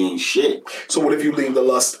 he ain't shit. So what if you leave the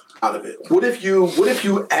lust out of it? What if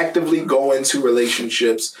you actively go into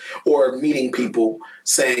relationships or meeting people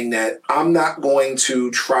saying that I'm not going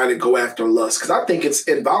to try to go after lust because I think it's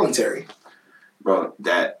involuntary, bro?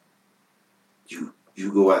 That you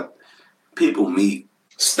go out, people meet,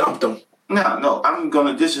 stump them. No,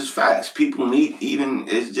 this is facts. People meet, even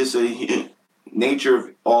it's just a nature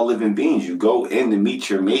of all living beings. You go in to meet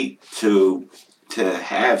your mate to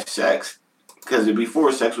have sex. Because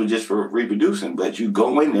before, sex was just for reproducing, but you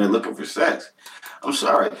go in there looking for sex. I'm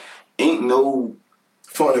sorry. Ain't no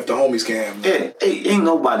fun if the homies can have it. Yeah, ain't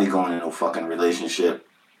nobody going in no fucking relationship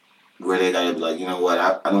where they gotta be like, you know what,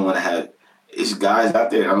 I don't want to have, it's guys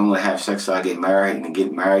out there, I don't want to have sex so I get married and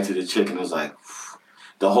get married to the chick, and it's like,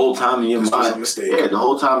 the whole time in your mind, the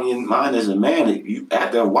whole time in your mind as a man, you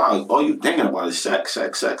after a while, all you thinking about is sex.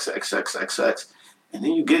 And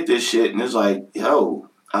then you get this shit, and it's like, yo,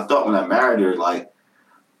 I thought when I married her, like,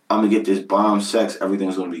 I'm going to get this bomb sex,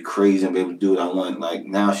 everything's going to be crazy and be able to do what I want. Like,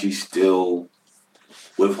 now she's still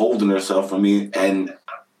withholding herself from me. And,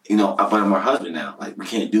 but I'm her husband now. Like, we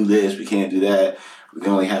can't do this, we can't do that. We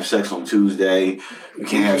can only have sex on Tuesday. We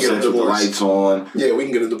can't have sex with the lights on. Yeah, we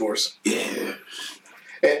can get a divorce. Yeah.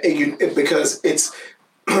 And because it's...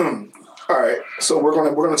 all right, so we're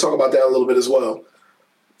gonna talk about that a little bit as well.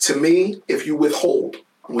 To me, if you withhold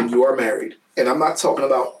when you are married, and I'm not talking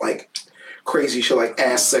about like crazy shit like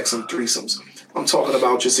ass sex and threesomes. I'm talking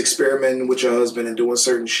about just experimenting with your husband and doing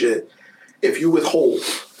certain shit. If you withhold,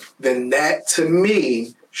 then that to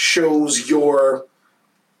me shows you're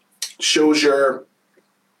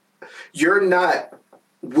not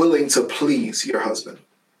willing to please your husband,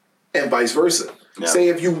 and vice versa. Yeah. Say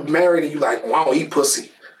if you married and you like, wow, eat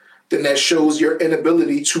pussy, then that shows your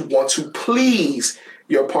inability to want to please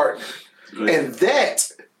your partner, and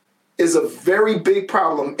that is a very big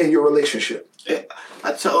problem in your relationship.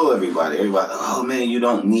 I tell everybody, oh man, you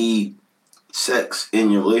don't need sex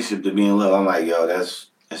in your relationship to be in love. I'm like, yo, that's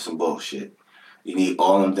some bullshit. You need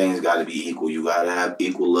all them things got to be equal. You got to have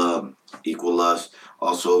equal love, equal lust,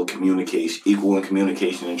 also communication, equal in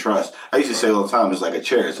communication and trust. I used to say all the time, it's like a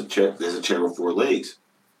chair. There's a chair with 4 legs.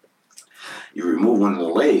 You remove one of the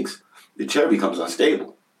legs, the chair becomes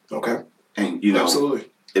unstable. Okay. And, absolutely.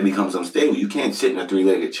 It becomes unstable. You can't sit in a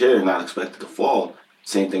 3-legged chair and not expect it to fall.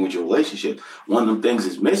 Same thing with your relationship. One of them things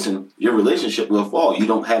is missing, your relationship will fall. You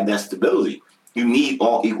don't have that stability. You need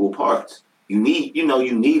all equal parts. You need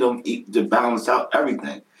them to balance out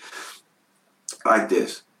everything. Like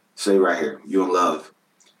this. Say right here, you're in love.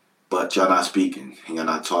 but y'all not speaking and you're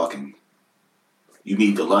not talking. You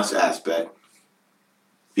need the lust aspect,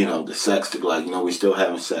 the sex to be like, we're still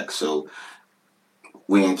having sex, so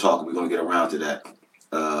we ain't talking, we're going to get around to that.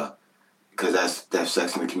 Because that's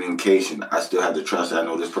sex and the communication. I still have to trust that I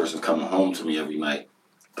know this person's coming home to me every night.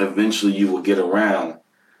 Eventually you will get around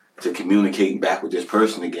to communicating back with this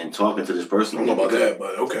person again, talking to this person I again. don't know about that,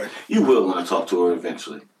 but okay. You will want to talk to her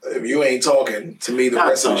eventually. If you ain't talking, to me the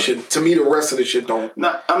rest of the shit don't.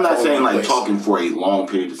 I'm not saying like place. talking for a long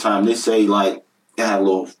period of time. They say like they had a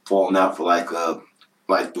little falling out for like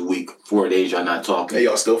the week, 4 days y'all not talking. Hey,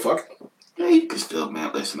 y'all still fucking? Yeah, you can still,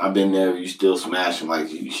 man. Listen, I've been there. You still smashing like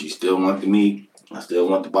she still want the meat. I still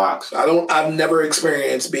want the box. I've never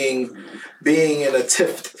experienced being in a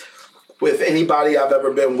tiff with anybody I've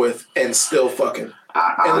ever been with and still fucking.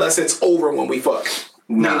 Unless it's over when we fuck.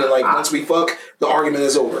 Meaning like once we fuck, the argument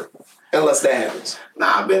is over. Unless that happens.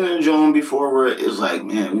 I've been in a joint before where it's like,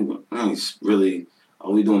 man, it's really,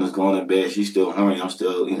 all we doing is going to bed. She's still horny. I'm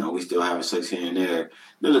still, we still having sex here and there.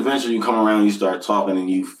 Then eventually you come around and you start talking and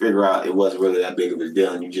you figure out it wasn't really that big of a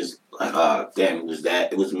deal and you just like, damn,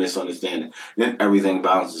 it was a misunderstanding. Then everything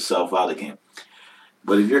balances itself out again.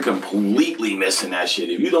 But if you're completely missing that shit,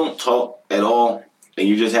 if you don't talk at all and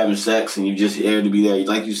you're just having sex and you just here to be there,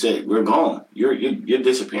 like you said, we're gone. You're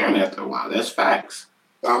disappearing after a while. That's facts.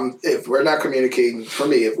 If we're not communicating,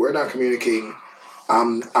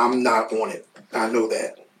 I'm not on it. I know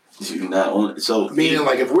that. You're not on it. So meaning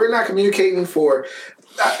like if we're not communicating for,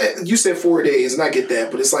 you said 4 days, and I get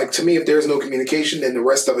that, but it's like to me if there's no communication, then the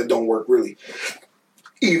rest of it don't work really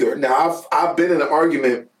either. Now I've been in an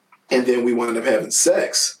argument and then we wound up having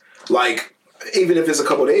sex, like even if it's a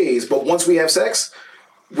couple days, but once we have sex,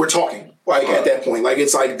 we're talking. Like at that point, like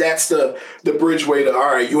it's like that's the bridge way to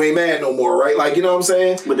all right, you ain't mad no more, right? Like you know what I'm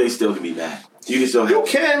saying? But they still can be mad. You can still. You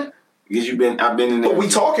can. Because I've been in there. But we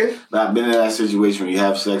talking. I've been in that situation where you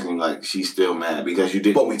have sex and like she's still mad because you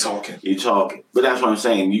did. But we talking. You talking. But that's what I'm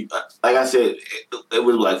saying. You, like I said, it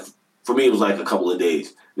was like for me it was like a couple of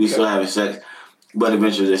days. We still having sex, but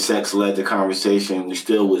eventually the sex led to conversation. We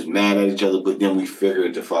still was mad at each other, but then we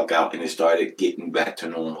figured the fuck out and it started getting back to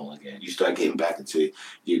normal again. You start getting back into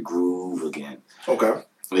your groove again. Okay.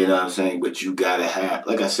 You know what I'm saying? But you gotta have,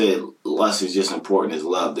 like I said, lust is just important as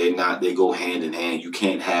love. They go hand in hand. You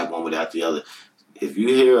can't have one without the other. If you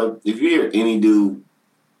hear any dude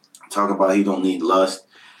talk about he don't need lust,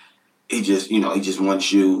 he just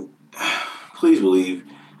wants you. Please believe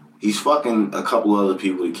he's fucking a couple other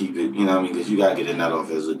people to keep it. You know what I mean? Because you gotta get a nut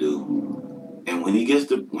off as a dude. And when he gets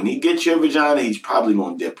your vagina, he's probably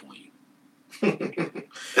gonna dip on you.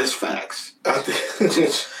 That's facts. I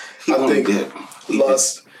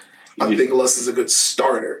think lust is a good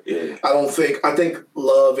starter. Yeah. I think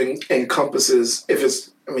love encompasses,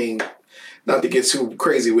 not to get too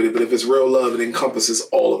crazy with it, but if it's real love, it encompasses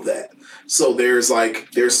all of that. So there's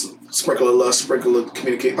sprinkle of lust, sprinkle of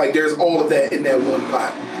communicate. Like there's all of that in that one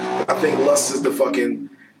pot. I think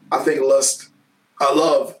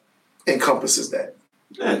love encompasses that.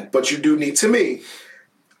 Yeah. But you do need, to me,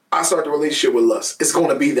 I start the relationship with lust. It's going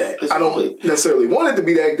to be that. I don't necessarily want it to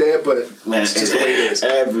be like that, but it's just the way it is.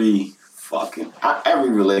 Every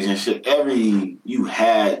relationship, you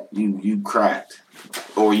cracked,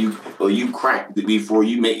 or you cracked before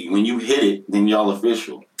when you hit it, then y'all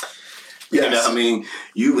official. Yes. You know what I mean?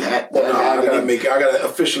 You had. I gotta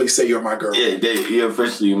officially say you're my girl. Yeah, you're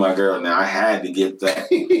officially my girl now. I had to get that.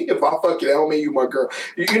 If I fuck you, that don't mean you my girl.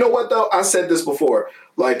 You know what though? I said this before.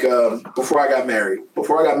 Like before I got married,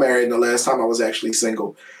 and the last time I was actually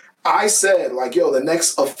single, I said like, yo, the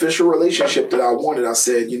next official relationship that I wanted, I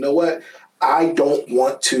said, you know what? I don't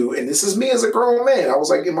want to, and this is me as a grown man. I was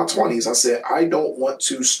like in my 20s. I said, I don't want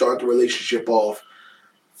to start the relationship off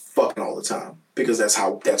fucking all the time because that's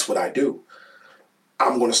what I do.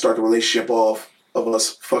 I'm going to start the relationship off of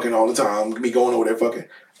us fucking all the time. Me going over there fucking.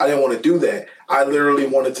 I didn't want to do that. I literally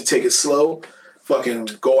wanted to take it slow, fucking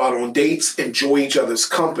go out on dates, enjoy each other's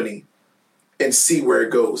company, and see where it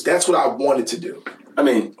goes. That's what I wanted to do. I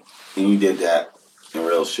mean, and you did that in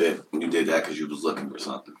real shit. You did that because you was looking for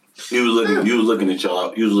something. You was looking to chill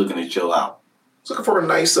out. You was looking to chill out. I was looking for a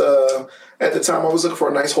nice. At the time, I was looking for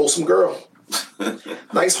a nice, wholesome girl.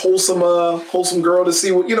 Nice, wholesome girl to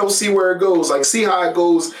see where it goes. Like, see how it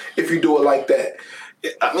goes if you do it like that.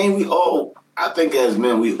 I mean, I think as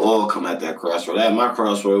men, we all come at that crossroad. My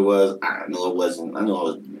crossroad was, I know I was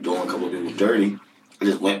doing a couple of people dirty. I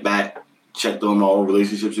just went back, checked on my old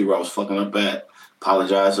relationships, see where I was fucking up at,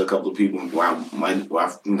 apologized to a couple of people where I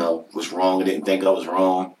was wrong. I didn't think I was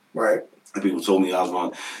wrong. Right. And people told me I was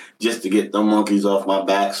wrong. Just to get them monkeys off my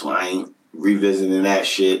back so I ain't revisiting that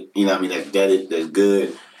shit. You know what I mean? That's dead. That's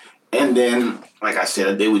good. And then, like I said,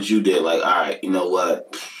 I did what you did. Like, all right, you know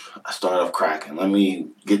what? I started off cracking. Let me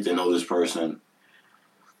get to know this person.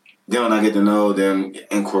 Then when I get to know them,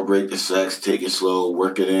 incorporate the sex, take it slow,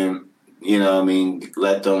 work it in. You know what I mean?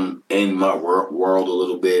 Let them in my world a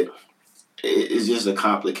little bit. It's just a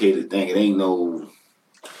complicated thing. It ain't no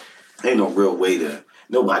real way to.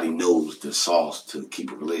 Nobody knows the sauce to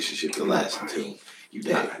keep a relationship to last until you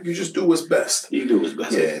die. Yeah, you just do what's best. You do what's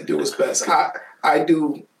best. Yeah, do what's best. I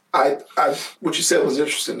do. What you said was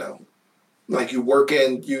interesting though. Like you work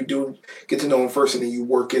in, you do get to know him first, and then you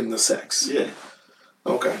work in the sex. Yeah.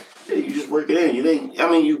 Okay. Yeah, you just work it in. You think? I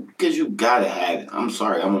mean, because you gotta have it. I'm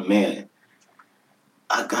sorry, I'm a man.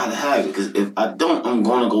 I gotta have it because if I don't, I'm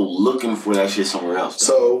gonna go looking for that shit somewhere else.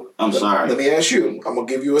 Though. So I'm sorry. Let me ask you. I'm gonna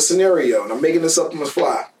give you a scenario, and I'm making this up on the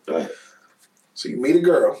fly. Go ahead. So you meet a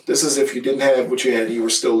girl. This is if you didn't have what you had, and you were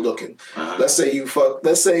still looking. Uh-huh. Let's say you fuck.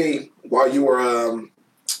 Let's say while you were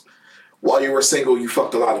single, you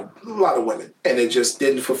fucked a lot of women, and it just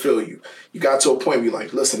didn't fulfill you. You got to a point where you're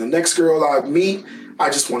like, listen, the next girl I meet, I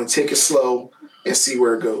just want to take it slow and see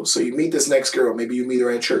where it goes. So you meet this next girl. Maybe you meet her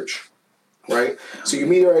at church, right? So you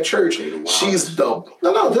meet her at church. She's the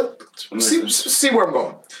see where I'm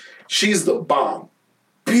going. She's the bomb.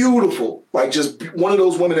 Beautiful, like just one of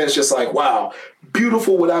those women that's just like, wow,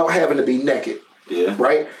 beautiful without having to be naked. Yeah.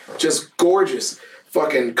 Right? Just gorgeous.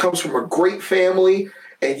 Fucking comes from a great family,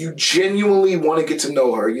 and you genuinely want to get to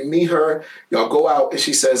know her. You meet her, y'all go out, and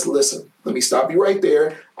she says, listen, let me stop you right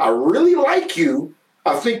there. I really like you.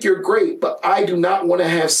 I think you're great, but I do not want to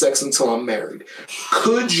have sex until I'm married.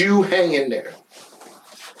 Could you hang in there?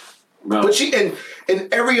 No. But she, in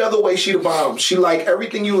every other way, she the bomb. She like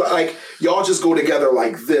everything you like. Y'all just go together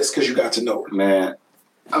like this because you got to know her. Man,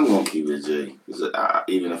 I'm going to keep it J.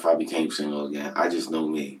 Even if I became single again, I just know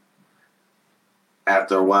me.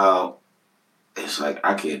 After a while, it's like,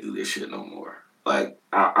 I can't do this shit no more. Like,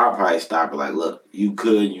 I'll probably stop it. Like, look, you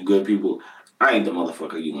good people. I ain't the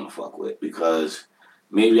motherfucker you want to fuck with because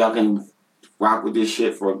maybe I can rock with this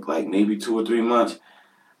shit for like maybe 2 or 3 months.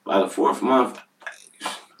 By the 4th month,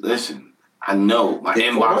 listen, I know my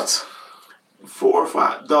inbox. 4 or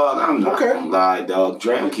 5, dog. I'm not gonna lie, dog.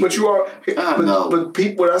 But you are. But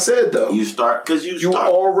peep what I said though. You start because you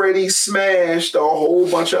already smashed a whole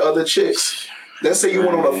bunch of other chicks. Let's say you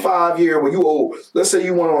went on a 5-year when you old. Let's say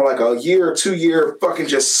you went on like a year or 2-year fucking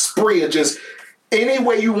just spree of just any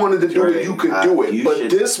way you wanted to do it, you could do it. But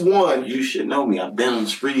this one, you should know me. I've been on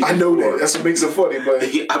sprees. I know that. That's what makes it funny. But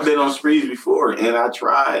I've been on sprees before, and I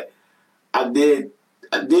tried. I did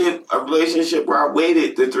a relationship where I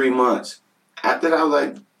waited the 3 months. After that, I was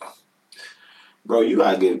like, bro, you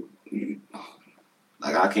gotta get,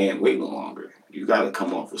 like, I can't wait no longer. You gotta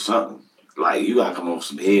come off with something. Like, you gotta come off with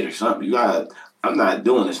some head or something. I'm not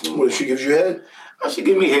doing this no more. What, she gives you head? She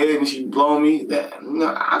give me head and she blow me.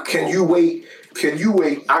 Can you wait?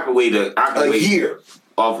 I can wait a year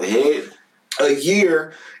off a head. A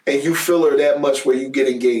year, and you feel her that much where you get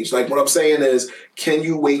engaged. Like, what I'm saying is, can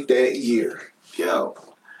you wait that year? Yo,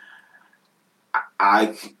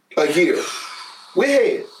 a year with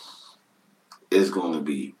head. It's gonna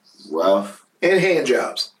be rough. And hand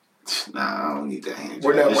jobs. Nah, I don't need that hand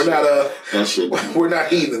job. We're not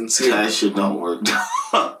heathens here. That shit don't work.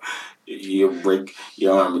 Your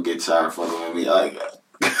arm will get tired fucking with me.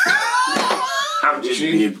 I'm just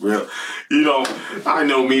being real. I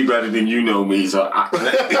know me better than you know me, so I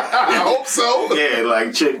hope so. Yeah,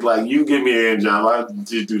 like chick, like you give me a hand job, I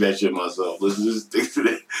just do that shit myself. Let's just stick to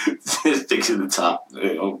the top.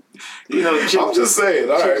 Chicks, I'm just saying.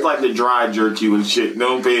 All chicks right. like to dry jerk you and shit.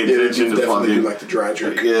 Don't pay attention to definitely fucking. Do like the dry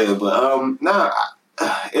jerk. Yeah, but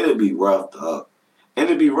it'll be rough, dog.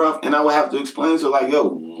 It'll be rough, and I would have to explain to her, like, yo,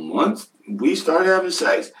 once we started having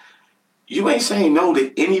sex, you ain't saying no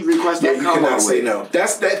to any request that you come cannot our say way. no.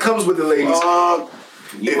 That comes with the ladies.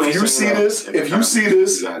 If you see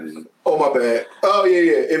this, oh my bad. Oh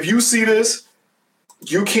yeah. If you see this,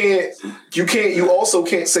 you also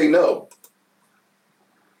can't say no.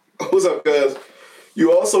 What's up, guys?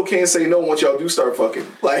 You also can't say no once y'all do start fucking.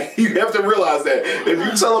 Like, you have to realize that. If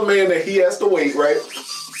you tell a man that he has to wait, right?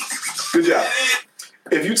 Good job.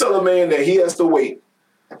 If you tell a man that he has to wait,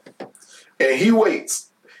 and he waits,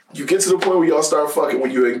 you get to the point where y'all start fucking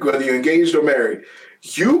whether you're engaged or married.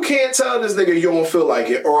 You can't tell this nigga you don't feel like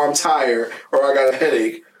it, or I'm tired, or I got a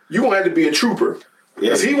headache. You gonna have to be a trooper.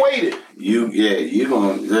 Because he waited. You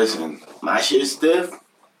gonna listen, my shit stiff,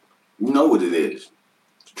 you know what it is.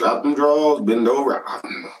 Drop them drawers, bend over.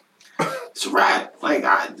 It's a wrap. Like,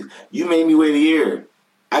 you made me wait a year.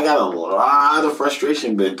 I got a lot of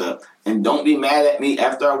frustration built up. And don't be mad at me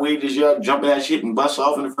after I waited this year, jumping that shit and bust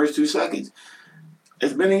off in the first 2 seconds.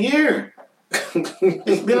 It's been a year.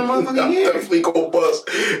 It's been a motherfucking year. I'm definitely gonna bust,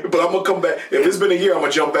 but I'm gonna come back. If it's been a year, I'm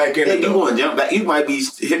gonna jump back in. Yeah, it, you though. gonna jump back. You might be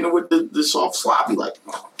hitting it with the soft sloppy, like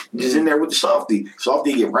just in there with the softy.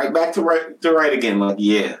 Softy get right back to right again. Like,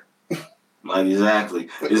 yeah. Like, exactly.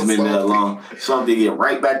 It's been that long. Softy get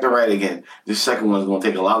right back to right again. The second one's gonna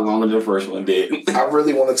take a lot longer than the first one did. I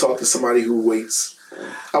really want to talk to somebody who waits.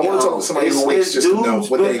 I want to talk to somebody who waits just to know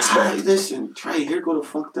what they expect. Listen, Trey, here go the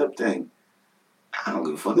fucked up thing. I don't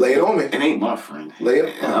give a fuck. Lay it on me. It ain't my friend. Lay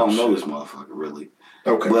it. I don't know this motherfucker really.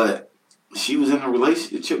 Okay. But she was in a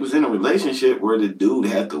relationship. The chick was in a relationship where the dude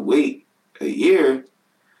had to wait a year.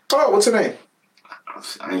 Oh, what's her name?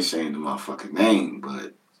 I ain't saying the motherfucking name,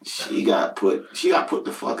 but she got put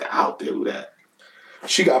the fuck out there with that.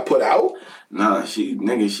 She got put out? Nah, she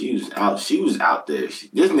was out. She was out there. This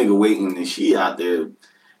nigga waiting and she out there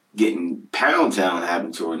getting Pound Town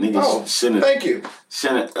happened to her. Niggas thank you.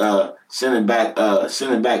 Sending back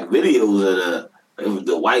videos of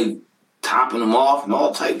the wife topping them off and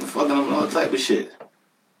all type of fucking them and all type of shit.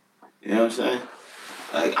 You know what I'm saying?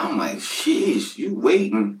 Like, I'm like, sheesh, you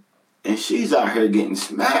waiting and she's out here getting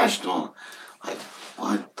smashed on. Like,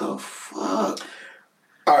 what the fuck?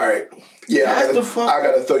 All right. Yeah, I the fuck.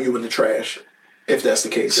 gotta throw you in the trash if that's the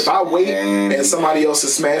case. If I wait and somebody else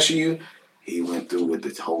is smashing you, he went through with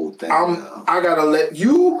this whole thing. I gotta let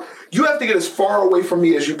you. You have to get as far away from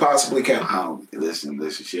me as you possibly can. Listen.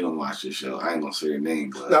 She don't watch this show. I ain't gonna say her name,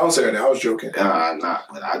 but No, I don't say her name. I was joking. Not.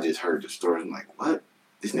 But I just heard the story. I'm like, what?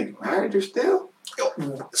 This nigga married her still?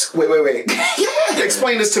 Wait. Yeah.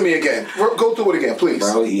 Explain this to me again. Go through it again, please.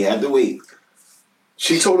 Bro, he had to wait.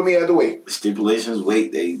 She told him he had to wait. Stipulations,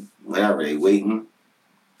 wait. They waiting.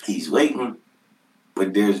 He's waiting.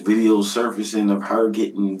 But there's videos surfacing of her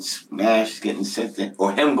getting smashed, getting sent in,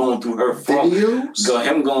 or him going through her phone. Videos?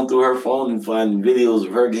 Him going through her phone and finding videos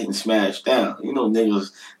of her getting smashed down. You know,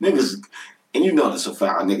 niggas, and you know that's a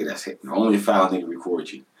foul nigga that's hitting. Only a foul nigga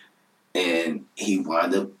records you. And he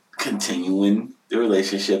wound up continuing the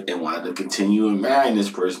relationship and wound up continuing marrying this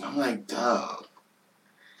person. I'm like, dog.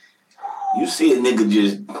 You see a nigga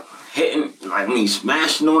just hitting,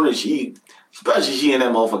 smashing on her. Especially she and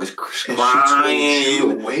that motherfucker's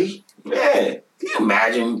crying. Wait. Yeah. Can you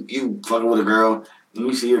imagine you fucking with a girl and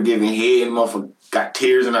you see her giving head and motherfucker got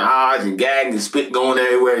tears in her eyes and gagging and spit going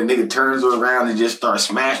everywhere and nigga turns her around and just starts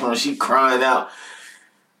smashing her and she crying out.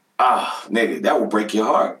 Nigga, that will break your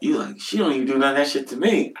heart. You like, she don't even do none of that shit to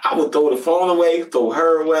me. I would throw the phone away, throw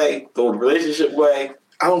her away, throw the relationship away.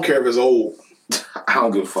 I don't care if it's old. I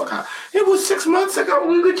don't give a fuck. It was 6 months ago.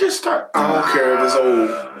 We could just start. I don't care if it's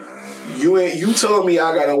old. You telling me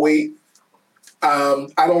I gotta wait? I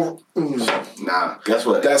don't. Nah. Guess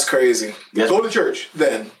what? That's crazy. Go to church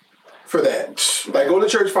then. For that, go to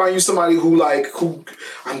church. Find you somebody who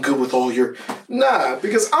I'm good with all your. Nah,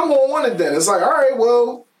 because I'm gonna want it. Then it's like, all right,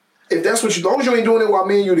 well, if that's what you, as long as you ain't doing it while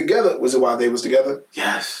me and you together. Was it while they was together?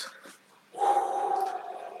 Yes.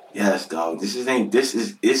 Yes, dog. This is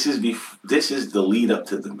the lead up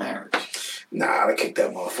to the marriage. Nah, I'd have kicked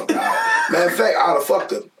that motherfucker out. Matter of fact, I'd have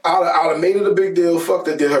fucked her. I'd have made it a big deal, fucked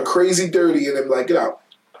her, did her crazy dirty, and then be like, get out.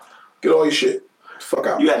 Get all your shit. Fuck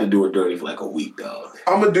out. You had to do her dirty for like a week, dog.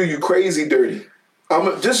 I'm going to do you crazy dirty.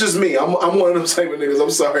 This is me. I'm one of them type of niggas.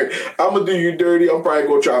 I'm sorry. I'm going to do you dirty. I'm probably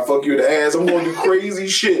going to try to fuck you in the ass. I'm going to do crazy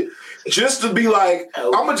shit. Just to be like,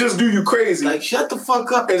 I'm going to just do you crazy. Like, shut the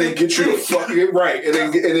fuck up. And then get you the fuck right. And then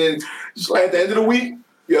at the end of the week,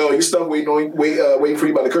 yo, you stuck waiting for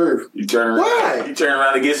you by the curve. You turn around. Why? You turn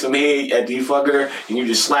around to get some head after you fuck her, and you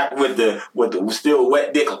just slap with the still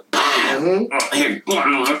wet dick. Mm-hmm. Here.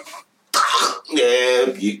 Yeah,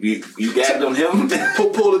 you gagged on him.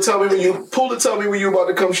 Pull to tell me when you about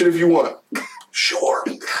to come shit if you want. Sure.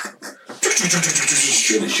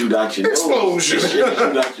 Should shoot out your explosion. Nose. Shoot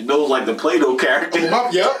out your nose like the Play-Doh character.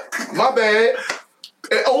 My bad.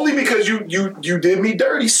 Only because you did me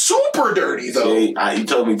dirty, super dirty though. Yeah, you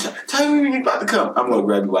told me, tell me when you about to come. I'm gonna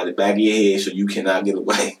grab you by the back of your head so you cannot get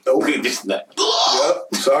away. Okay, just not.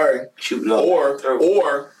 Yep. Sorry. Shoot it up.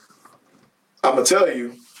 Or I'm gonna tell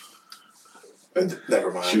you.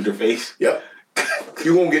 Never mind. Shoot her face. Yep.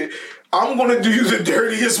 I'm gonna do you the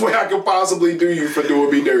dirtiest way I can possibly do you for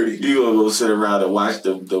doing me dirty. You gonna go sit around and watch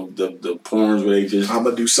the porns where they just. I'm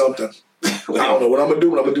gonna do something. I don't know what I'm gonna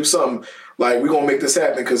do, but I'm gonna do something. Like, we're gonna make this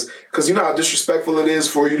happen because you know how disrespectful it is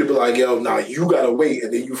for you to be like, yo, nah, you gotta wait,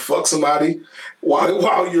 and then you fuck somebody while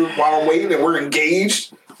I'm waiting and we're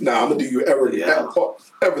engaged. Nah, I'm gonna do you ever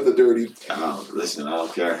the dirty. Listen, I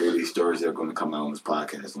don't care who these stories are gonna come out on this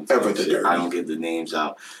podcast. Ever the dirty. I don't give the names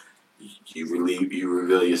out. You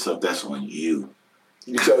reveal yourself. That's on you.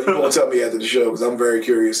 You won't tell me after the show because I'm very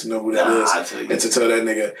curious to know who that is. I'll tell you. And to tell that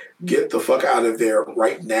nigga, get the fuck out of there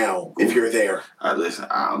right now if you're there. Listen,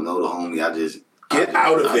 I don't know the homie. Get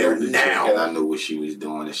out of there now. And I knew what she was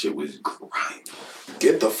doing. The shit was grimy.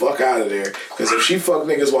 Get the fuck out of there. Because if she fucked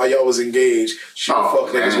niggas while y'all was engaged, she would fuck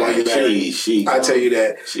niggas while you married. I tell you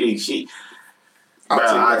that.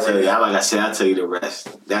 I'll tell you, like I said, I'll tell you the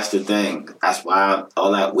rest. That's the thing. That's why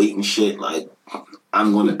all that waiting shit, like,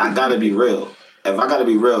 I gotta be real. If I gotta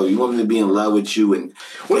be real, you want me to be in love with you and...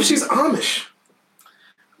 What if she's Amish?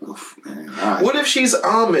 Oof, man. Right. What if she's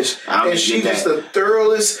Amish and she's just the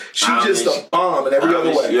thoroughest, she's just a bomb in every other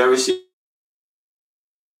way? You ever see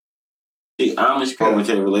Amish go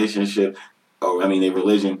into a relationship, or their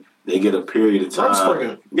religion, they get a period of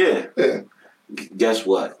time. Yeah. Guess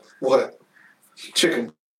what? What?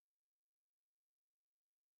 Chicken.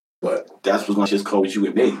 What? That's what's gonna just call with you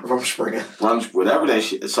and me. Rumspringa. Whatever that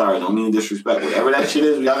shit. Sorry, don't mean to disrespect. Whatever that shit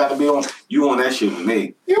is, y'all gotta be on. You on that shit with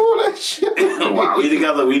me. You on that shit? Wow, we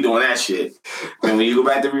together. We doing that shit. And when you go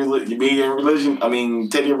back to being in religion,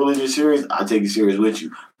 take your religion serious. I take it serious with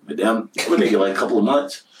you. But them, what they get like a couple of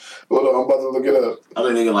months. Hold on, I'm about to look it up. I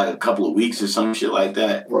think they get like a couple of weeks or some shit like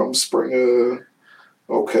that. Rumspringa.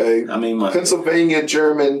 Okay. Pennsylvania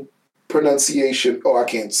German pronunciation. Oh, I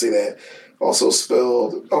can't say that. Also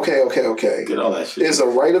spelled, okay. Get all that shit. Is a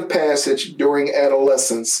rite of passage during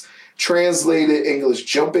adolescence, translated English,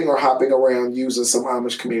 jumping or hopping around used in some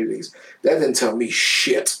Amish communities. That didn't tell me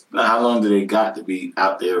shit. Now, how long do they got to be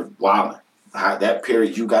out there wilding? That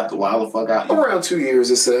period you got to wild the fuck out? Around 2 years,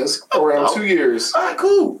 it says. Around 2 years. All right,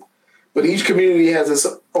 cool. But each community has its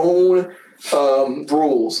own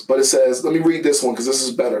rules. But it says, let me read this one because this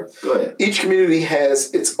is better. Go ahead. Each community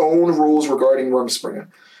has its own rules regarding Rumspringa.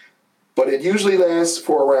 But it usually lasts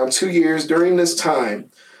for around 2 years. During this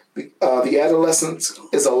time, the adolescent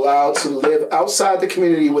is allowed to live outside the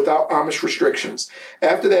community without Amish restrictions.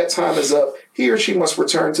 After that time is up, he or she must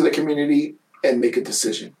return to the community and make a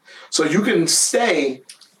decision. So you can stay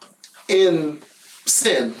in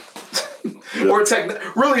sin. Or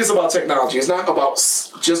really, it's about technology. It's not about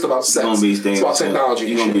just about sex. It's about technology.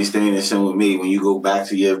 You're gonna be staying in sin with me when you go back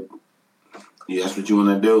to your. That's what you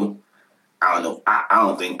wanna do. I don't know. I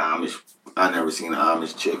don't think Amish. I never seen an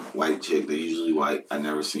Amish chick, white chick. They're usually white. I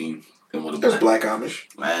never seen them with a There's black Amish.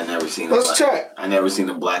 I never seen. Let's check. I never seen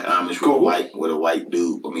a black Amish with a white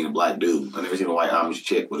dude. A black dude. I never seen a white Amish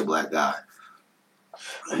chick with a black guy.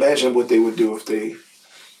 Imagine what they would do if they.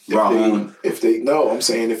 No, I'm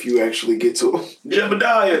saying if you actually get to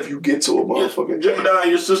Jebediah. If you get to a motherfucker. Jebediah,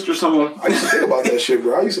 your sister, someone. I used to think about that shit,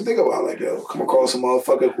 bro. I used to think about like, yo, come across a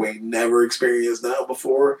motherfucker who ain't never experienced that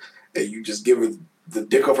before, and you just give her the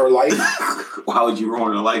dick of her life. Why would you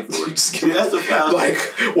ruin her life for it? That's the fact. Like,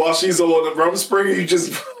 while she's on the Rumspringa, you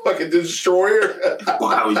just fucking destroy her.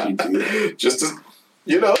 Why would you do that? Just to,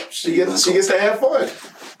 she gets to have fun.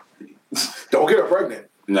 Don't get her pregnant.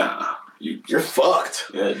 Nah. You're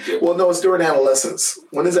fucked. Yeah. Well, no, it's during adolescence.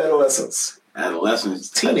 When is adolescence?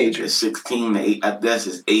 Adolescence. Teenagers. It's 16 to 8. I guess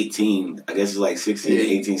it's 18. I guess it's like 16 to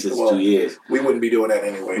 18 since 2 years. We wouldn't be doing that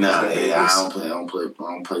anyway. Nah, I don't play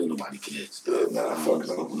with nobody kids. Nah, I don't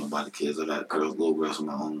fuck with nobody kids. I got little girls of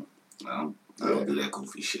my own. I don't do that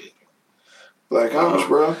goofy shit. Black Amish,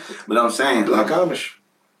 bro. But I'm saying Black Amish.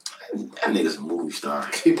 That nigga's a movie star.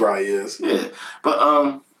 He probably is. Yeah.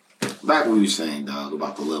 But back what you were saying, dog,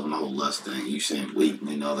 about the love and the whole lust thing. You saying waiting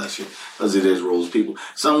and all that shit. Because it is rules people.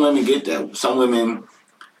 Some women get that. Some women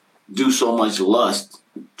do so much lust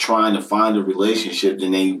trying to find a relationship,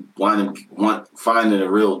 then they want finding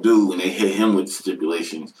a real dude, and they hit him with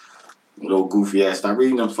stipulations. Little goofy ass. Stop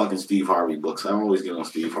reading them fucking Steve Harvey books. I always get on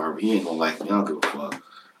Steve Harvey. He ain't gonna like me. I don't give a fuck.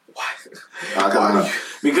 Why?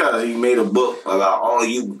 Because he made a book about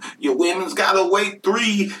your women's gotta wait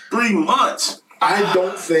three months. I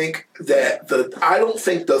don't think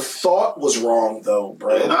the thought was wrong though,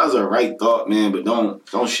 bro. Yeah, that was a right thought, man. But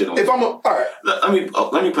don't shit on. All right,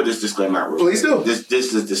 let me put this disclaimer out. Please do. This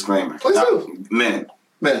is a disclaimer. Please do.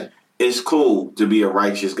 Man, it's cool to be a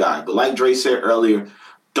righteous guy, but like Dre said earlier,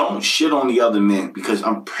 don't shit on the other men because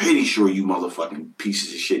I'm pretty sure you motherfucking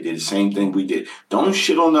pieces of shit did the same thing we did. Don't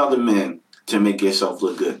shit on the other men to make yourself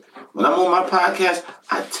look good. When I'm on my podcast,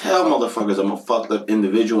 I tell motherfuckers I'm a fucked up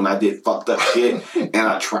individual and I did fucked up shit and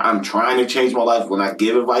I'm trying to change my life. When I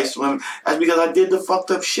give advice to them, that's because I did the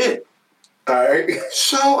fucked up shit. All right.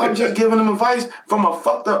 So I'm just giving them advice from a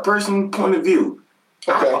fucked up person point of view.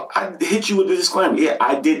 Okay. I hit you with the disclaimer. Yeah,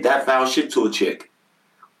 I did that foul shit to a chick.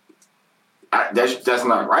 That's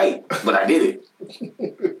not right, but I did it.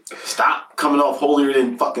 Stop coming off holier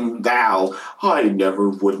than fucking thou. I never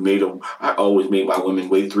would I always made my women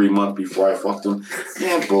wait 3 months before I fucked them.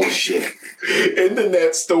 Man, bullshit. In the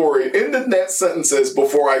net sentences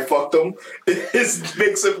before I fucked them, it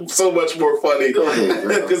makes it so much more funny. Go ahead,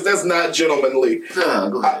 because that's not gentlemanly.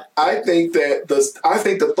 Go ahead. I think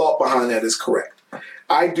the thought behind that is correct.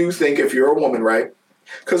 I do think if you're a woman, right?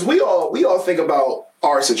 Because we all think about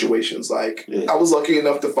our situations. Like, I was lucky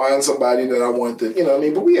enough to find somebody that I wanted to, you know what I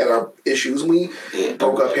mean? But we had our issues. We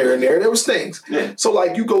broke up here and there. There was things. Yeah. So,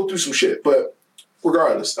 like, you go through some shit. But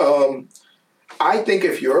regardless, I think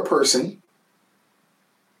if you're a person,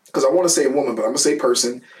 because I want to say woman, but I'm going to say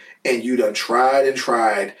person, and you done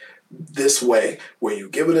tried this way, where you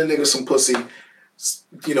giving a nigga some pussy,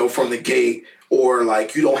 you know, from the gate, or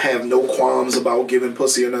like you don't have no qualms about giving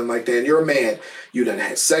pussy or nothing like that, and you're a man, you done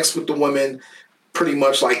had sex with the women pretty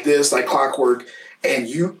much like this, like clockwork, and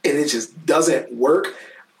it just doesn't work.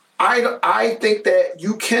 I think that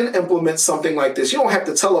you can implement something like this. You don't have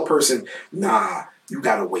to tell a person, nah, you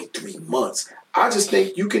gotta wait 3 months. I just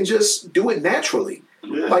think you can just do it naturally.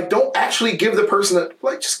 Yeah. Like, don't actually give the person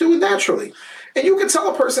just do it naturally. And you can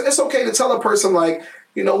tell a person, it's okay to tell a person, like,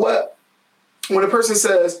 you know what? When a person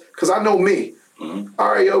says, because I know me,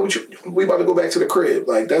 all right, yo, we about to go back to the crib.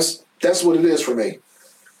 Like, that's what it is for me.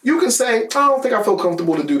 You can say, I don't think I feel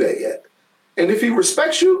comfortable to do that yet. And if he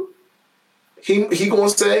respects you, he gonna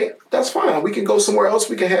say, that's fine. We can go somewhere else.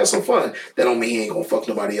 We can have some fun. That don't mean he ain't gonna fuck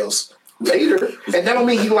nobody else later. And that don't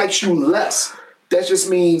mean he likes you less. That just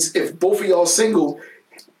means if both of y'all single,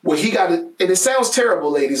 well, he got to, and it sounds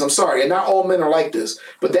terrible, ladies, I'm sorry, and not all men are like this,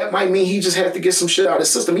 but that might mean he just had to get some shit out of his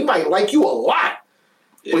system. He might like you a lot,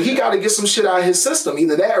 but he got to get some shit out of his system.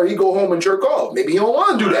 Either that or he go home and jerk off. Maybe he don't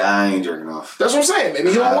want to do that. I ain't jerking off. That's what I'm saying. Maybe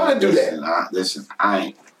he don't want to do that. Listen,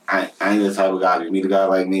 I ain't the type of guy. You meet a guy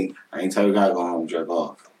like me, I ain't the type of guy to go home and jerk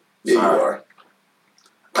off. Yeah, you are.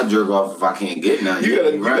 I jerk off if I can't get none.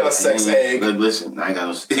 You got a sex egg. Listen, I ain't got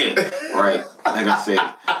no... right.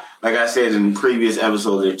 Like I said in previous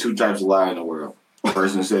episodes, there are 2 types of lie in the world. The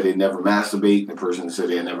person who said they never masturbate, and the person who said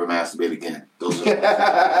they never masturbate again. Those are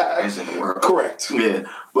that's in the world. Correct. Yeah.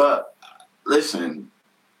 But listen,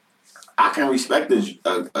 I can respect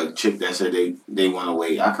a chick that said they want to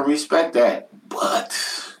wait. I can respect that. But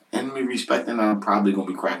in me respecting, I'm probably going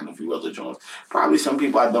to be cracking a few other joints. Probably some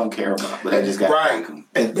people I don't care about, but I just got right.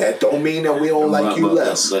 And that don't mean that we don't like you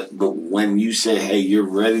less. But when you say, hey, you're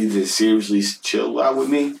ready to seriously chill out with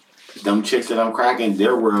me, them chicks that I'm cracking,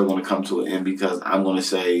 their world going to come to an end because I'm going to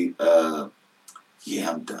say, yeah,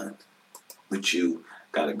 I'm done with you.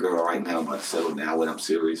 Got a girl right now I'm about to settle down with. I'm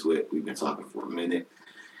serious with. We've been talking for a minute.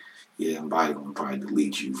 Yeah, I'm going to probably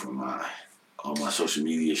delete you from all my social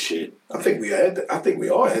media shit. I think we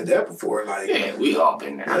all had that before. Like, yeah, we all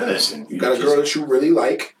been there. Yeah. Listen, you got a girl that you really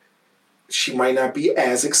like. She might not be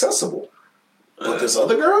as accessible, but this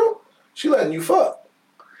other girl, she letting you fuck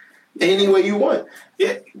any way you want.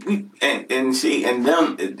 Yeah, they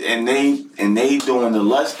doing the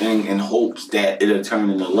lust thing in hopes that it'll turn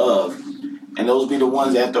into love, and those be the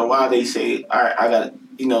ones after a while they say, all right, I got,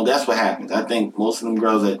 that's what happens. I think most of them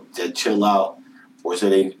girls that chill out or say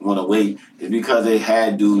they want to wait is because they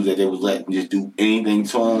had dudes that they was letting just do anything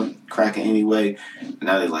to them, cracking anyway, and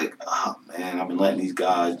now they're like, oh man, I've been letting these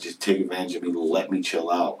guys just take advantage of me, let me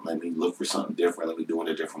chill out, let me look for something different, let me do it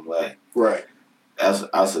a different way. Right.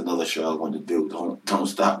 That's another show I want to do. Don't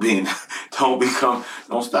stop being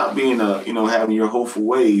having your hopeful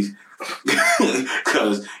ways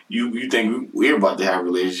because you think we're about to have a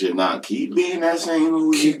relationship. Now keep being that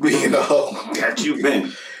same. Keep being a hoe that you've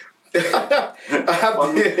been.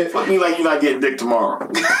 Fuck me like you're not getting dick tomorrow.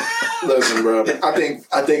 Listen, bro. I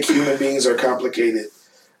think human beings are complicated.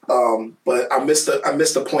 But I missed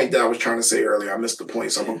the point that I was trying to say earlier. I missed the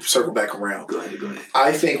point, so I'm gonna circle back around. Go ahead.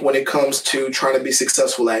 I think when it comes to trying to be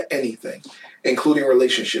successful at anything, including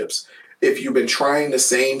relationships, if you've been trying the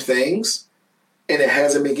same things and it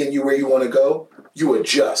hasn't been getting you where you want to go, you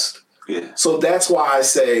adjust. Yeah. So that's why I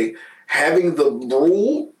say having the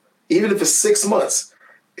rule, even if it's 6 months,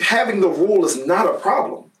 having the rule is not a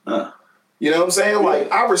problem. You know what I'm saying?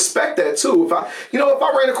 Like, I respect that too. If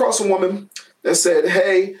I ran across a woman that said,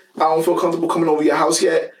 hey, I don't feel comfortable coming over your house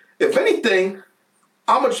yet, if anything,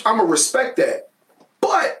 I'm a respect that.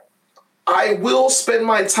 But I will spend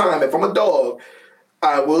my time, if I'm a dog,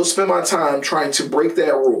 I will spend my time trying to break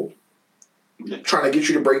that rule. Trying to get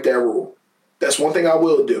you to break that rule. That's one thing I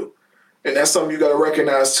will do. And that's something you got to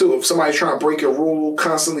recognize too. If somebody's trying to break a rule,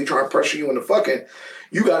 constantly trying to pressure you into fucking,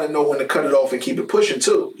 you got to know when to cut it off and keep it pushing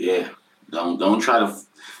too. Yeah. Don't try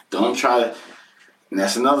to And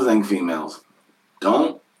that's another thing, females.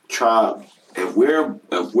 Don't try. If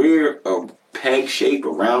we're a peg shape, a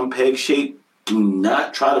round peg shape, do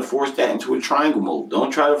not try to force that into a triangle mode.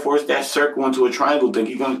 Don't try to force that circle into a triangle.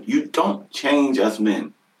 You don't change us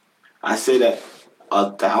men. I say that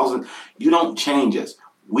 1,000. You don't change us.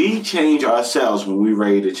 We change ourselves when we're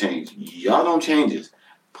ready to change. Y'all don't change us.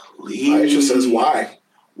 Please. Aisha says why?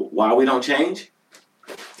 Why we don't change?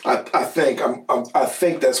 I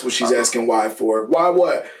think that's what she's asking why for. Why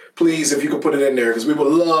what? Please, if you could put it in there, because we would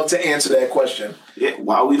love to answer that question. Yeah,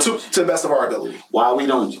 why we don't, to the best of our ability. Why we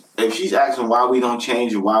don't? If she's asking why we don't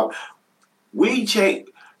change, or why we change,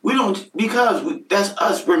 we don't, because that's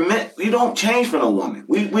us. We're meant. We don't change for no woman.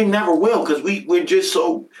 We never will, because we're just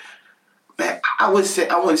so. Man, I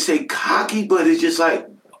wouldn't say cocky, but it's just like,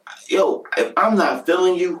 yo, if I'm not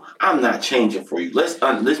feeling you, I'm not changing for you. Let's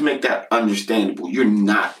make that understandable. You're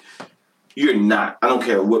not. I don't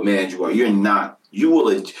care what man you are. You're not. You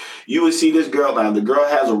will see this girl now. The girl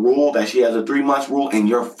has a rule that she has a 3 months rule, and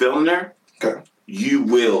you're feeling her. Okay. You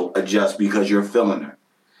will adjust because you're feeling her.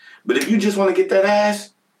 But if you just want to get that ass,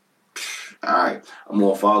 all right, I'm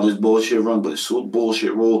gonna follow this bullshit rule. But as soon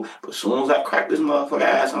as I crack this motherfucker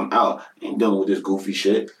ass, I'm out. I ain't done with this goofy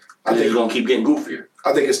shit. I think it's gonna keep getting goofier.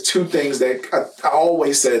 I think it's two things that I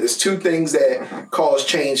always said. There's two things that cause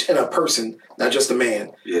change in a person, not just a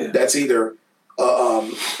man. Yeah. That's either a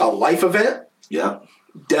life event. Yeah.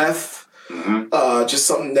 Death. Mm-hmm. Just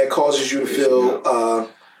something that causes you to feel,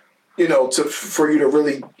 for you to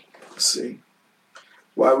really, let's see.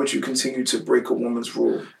 Why would you continue to break a woman's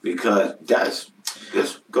rule? Because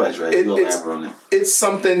go ahead, Dre. It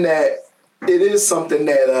is something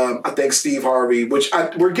that I think Steve Harvey,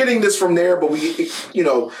 we're getting this from there, but we,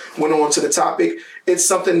 went on to the topic. It's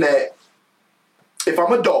something that if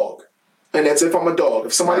I'm a dog, and that's if I'm a dog,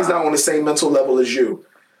 if somebody's not on the same mental level as you,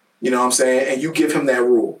 you know what I'm saying, and you give him that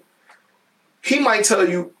rule, he might tell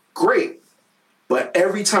you, great, but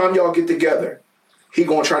every time y'all get together, he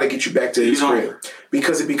gonna try to get you back to his crib,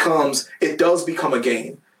 because it does become a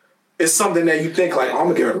game. It's something that you think like, I'm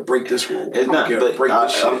gonna get her to break this rule. It's not.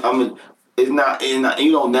 It's not.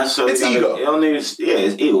 You don't necessarily. It's ego. It's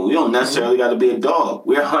ego. You don't necessarily got to be a dog.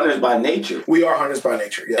 We're hunters by nature. We are hunters by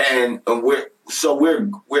nature. Yes. And we're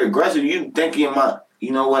aggressive. You thinking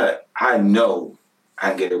you know what? I know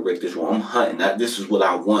I can get a break this rule. I'm hunting. This is what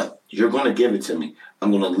I want. You're gonna give it to me.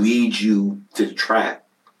 I'm gonna lead you to the trap,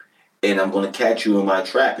 and I'm gonna catch you in my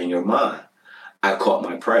trap in your mind. I caught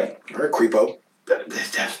my prey. All right, creepo.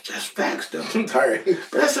 That's facts, though. All right.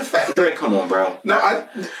 But that's a fact. Come on, bro. No,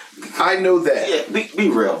 I know that. Yeah, be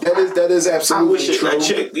real. That is absolutely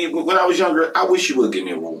true. When I was younger, I wish you would give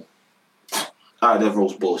me a rule. All right, that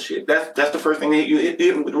rule's bullshit. That's the first thing that you hit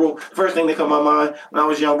me with the rule. The first thing that come to my mind when I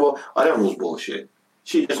was young, boy, that rule's bullshit.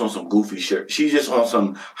 She just on some goofy shit. She's just on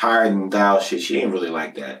some higher than thou shit. She ain't really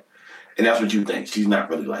like that. And that's what you think. She's not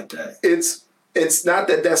really like that. It's not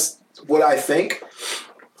that that's what I think.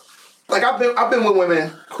 Like I've been with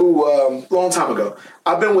women who long time ago.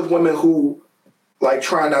 I've been with women who like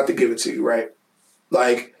try not to give it to you, right?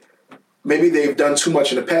 Like maybe they've done too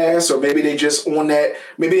much in the past, or maybe they just on that.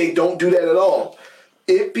 Maybe they don't do that at all.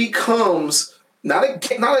 It becomes not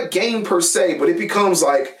a game per se, but it becomes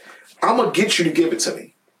like I'm gonna get you to give it to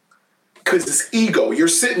me because it's ego. You're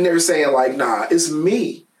sitting there saying like, nah, it's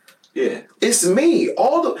me. Yeah, it's me.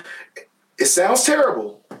 It sounds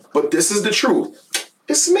terrible, but this is the truth.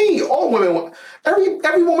 It's me. All women,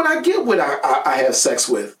 every woman I get with, I have sex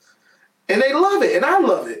with. And they love it, and I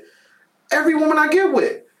love it. Every woman I get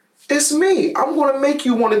with, it's me. I'm going to make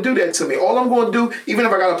you want to do that to me. All I'm going to do, even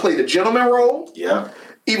if I got to play the gentleman role,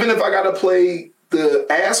 even if I got to play the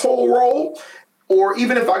asshole role, or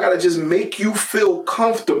even if I got to just make you feel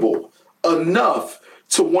comfortable enough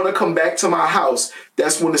to want to come back to my house,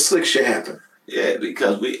 that's when the slick shit happen. Yeah,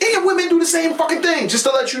 because and women do the same fucking thing. Just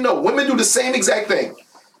to let you know, women do the same exact thing.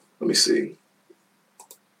 Let me see.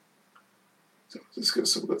 Let's get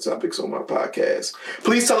some good topics on my podcast.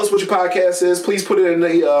 Please tell us what your podcast is. Please put it in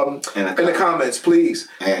the comments. Please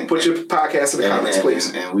put your podcast in the comments,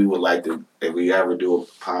 please. And we would like to, if we ever do a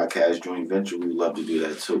podcast joint venture, we would love to do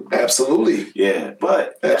that too. Absolutely. Yeah,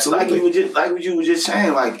 but absolutely, like what you were just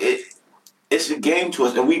saying, like it's a game to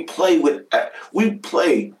us, and we play.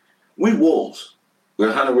 We wolves.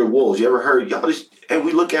 We're hunting with wolves. You ever heard y'all? And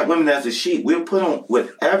we look at women as the sheep. We'll put on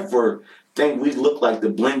whatever thing we look like to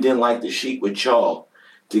blend in like the sheep with y'all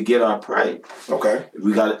to get our prey. Okay.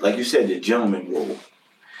 We got it, like you said, the gentleman role.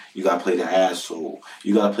 You gotta play the asshole.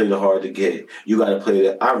 You gotta play the hard to get. You gotta play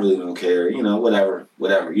the I really don't care. Whatever.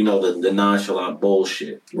 The nonchalant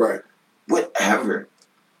bullshit. Right. Whatever.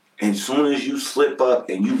 And as soon as you slip up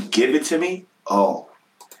and you give it to me, oh,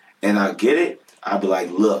 and I get it, I'd be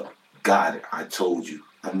like, look, got it. I told you.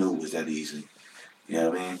 I knew it was that easy. You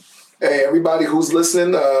know what I mean? Hey, everybody who's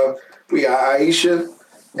listening, we got Aisha.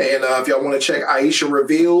 And if y'all want to check Aisha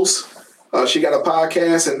Reveals, she got a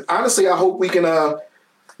podcast. And honestly, I hope we can,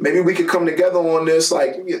 maybe we could come together on this.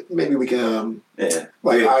 Like, maybe we can,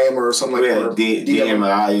 like IM or something like that. DM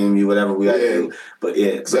or IM you, whatever we got to do. But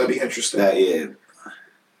yeah. That'd be interesting. Yeah.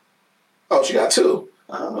 Oh, she got two.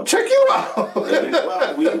 Check you out.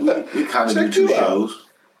 Well, we kind of do two shows.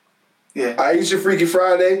 Yeah. Aisha Freaky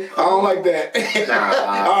Friday. I don't like that.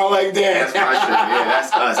 I don't like that. That's my shit. Yeah,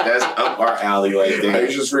 that's us. That's up our alley right there.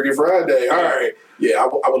 Aisha's Freaky Friday. All right. Yeah,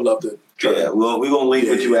 I would love to. Yeah, well, we're going to link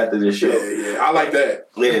with you after this show. Yeah. I like that.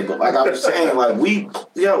 Yeah, but like I was saying, like we're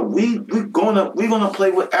gonna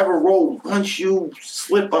play whatever role once you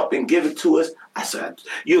slip up and give it to us. I said,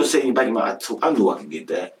 you'll say in your back of my mind, I knew I could get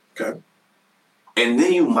that. Okay. And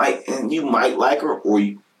then you might like her, or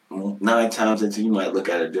 9 times into you might look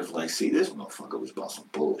at her different. Like, see, this motherfucker was about some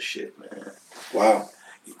bullshit, man. Wow.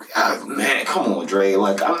 Man, come on, Dre.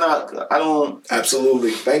 Like, I don't.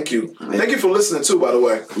 Absolutely. Thank you. Thank you for listening too, by the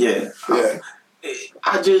way. Yeah.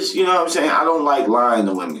 I just, you know what I'm saying? I don't like lying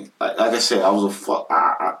to women. Like I said, I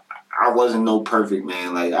wasn't no perfect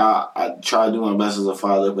man. Like, I tried to do my best as a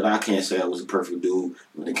father, but I can't say I was a perfect dude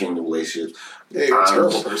when it came to relationships. Yeah, you're a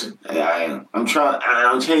terrible person. Yeah, I am. I'm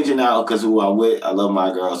changing now because who I'm with. I love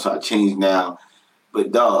my girl, so I changed now.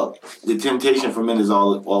 But dog, the temptation for men is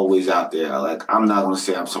always out there. Like, I'm not gonna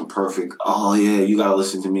say I'm some perfect. Oh yeah, you gotta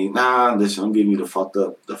listen to me. Nah, listen, I'm giving you the fucked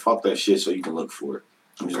up shit so you can look for it.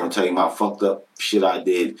 I'm just gonna tell you my fucked up shit I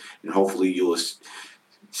did, and hopefully you'll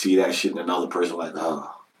see that shit in another person. Like, oh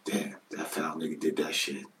damn, that foul nigga did that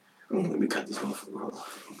shit. Let me cut this motherfucker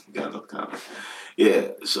off. Got another comment.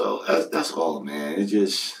 Yeah, so that's all, man. It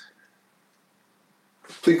just.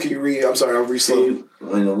 Please, can you read? I'm sorry, I'll read slow.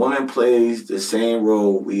 When a woman plays the same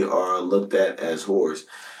role, we are looked at as whores.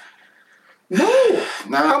 No,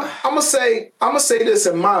 I'm gonna say this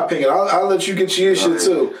in my opinion. I'll let you get your shit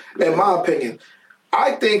too. In my opinion,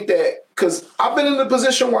 I think that because I've been in a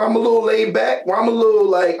position where I'm a little laid back, where I'm a little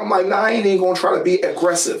like nah, I ain't even gonna try to be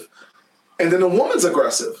aggressive, and then the woman's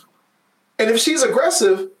aggressive, and if she's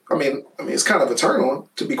aggressive, I mean, it's kind of a turn on,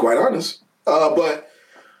 to be quite honest. But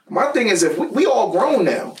my thing is, if we all grown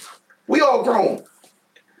now, we all grown.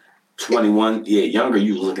 21, yeah, younger,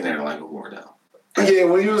 you was looking at her like a whore though. Yeah,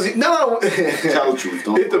 when you was tell the truth.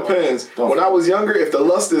 It depends. When I was younger, if the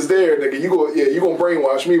lust is there, nigga, you gonna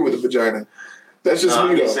brainwash me with a vagina. That's just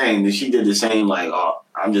me though. I'm saying that she did the same, like, oh,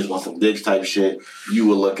 I'm just want some dicks type shit. You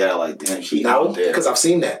would look at her like, damn, she out there. Because I've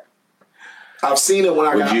seen that. I've seen it when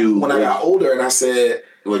I got older, and I said,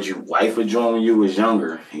 would you wife a joint when you was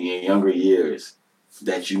younger, in your younger years,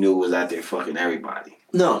 that you knew was out there fucking everybody?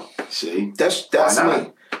 No. See, that's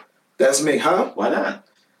me. That's me, huh? Why not?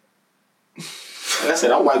 Like I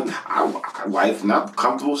said, I wifed, not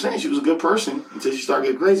comfortable saying she was a good person until she started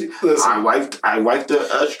getting crazy. Listen. I wifed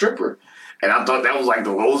a stripper. And I thought that was like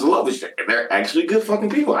the lowest level. They're actually good fucking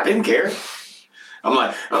people. I didn't care.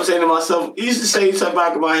 I'm saying to myself, I used to say something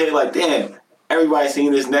back in my head like, damn, everybody's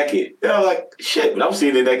seeing this naked. And I'm like, shit, but I'm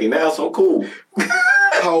seeing it naked now, so cool.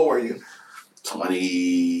 How old are you?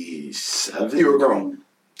 27. You were grown.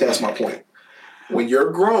 That's my point. When you're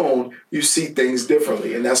grown, you see things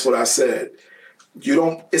differently. And that's what I said. You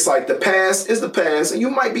don't, it's like the past is the past. And you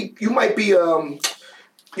might be what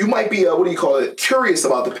do you call it, curious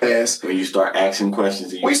about the past. When you start asking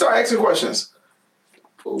questions. You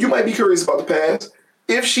might be curious about the past.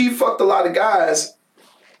 If she fucked a lot of guys,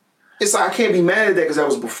 it's like I can't be mad at that because that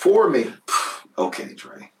was before me. Okay,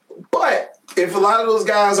 Dre. But if a lot of those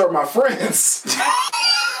guys are my friends,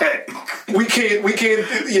 we can't,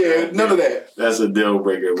 none of that. That's a deal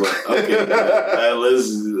breaker. But okay,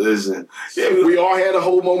 listen. Yeah, we all had a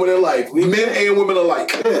whole moment in life, men and women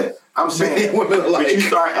alike. Yeah, I'm saying, men and women alike. But you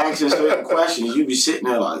start asking certain questions, you be sitting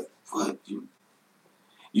there like, what?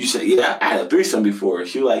 You say, yeah, I had a threesome before.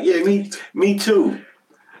 She was like, yeah, me too.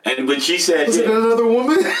 But she said, was it another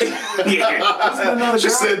woman? Yeah. She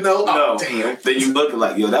said no. No. Oh, damn. Then you look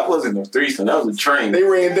like, yo, that wasn't a threesome. That was a train. They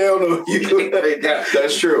ran down on you.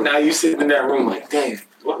 That's true. Now you sitting in that room like, damn,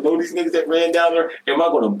 do I know these niggas that ran down there? Am I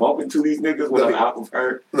going to bump into these niggas when I'm out with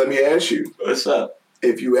her? Let me ask you. What's up?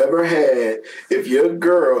 If your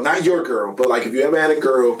girl, not your girl, but like if you ever had a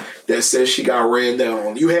girl that says she got ran down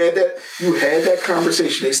on, you had that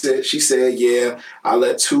conversation. She said, yeah, I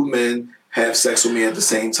let 2 men have sex with me at the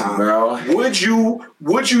same time. Bro. Would you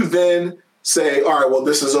then say, all right, well,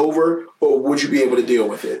 this is over, or would you be able to deal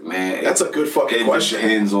with it? Man, that's a good fucking question. It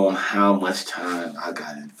depends on how much time I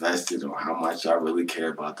got invested or how much I really care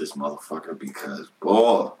about this motherfucker because,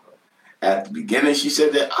 boy, at the beginning she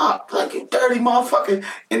said that, fucking dirty motherfucker.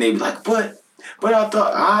 And they be like, but I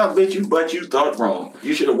thought, but you thought wrong.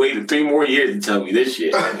 You should have waited 3 more years to tell me this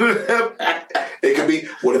shit. It could be,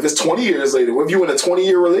 what if it's 20 years later? What if you in a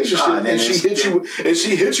 20-year relationship and she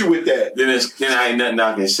hit you with that? Then I ain't nothing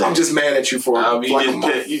I can say. I'm just mad at you for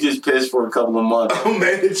you just pissed for a couple of months. I'm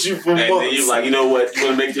mad at you for months. And then you like, you know what? You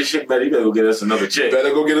want to make this shit better? You better go get us another chick.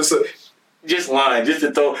 Better go get us a... Just lying, just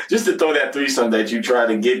to throw that threesome that you try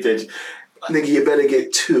to get that. Nigga, you better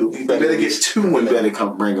get 2. You better get 2 women. You better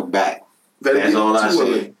come bring them back. That's all I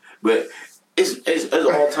say. But it's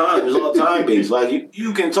all time. It's all time based. Like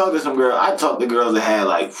you can talk to some girl. I talk to girls that had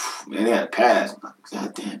like, man, they had a past. I'm like,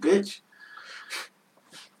 goddamn bitch.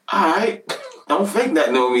 All right, don't fake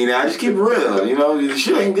nothing on me now. Just keep it real. You know, the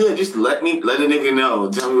shit ain't good. Just let a nigga know.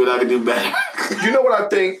 Tell me what I can do better. You know what I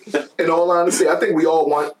think? In all honesty, I think we all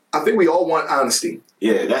want honesty.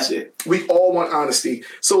 Yeah, that's it. We all want honesty.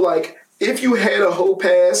 So like, if you had a whole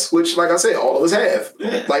pass, which like I said, all of us have.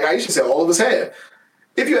 Yeah. Like Aisha said, all of us have.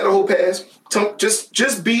 If you had a whole pass,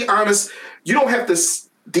 just be honest. You don't have to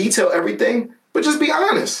detail everything, but just be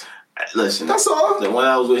honest. Listen, that's all. The one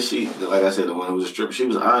I was with, like I said, the one who was a stripper, she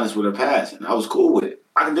was honest with her past, and I was cool with it.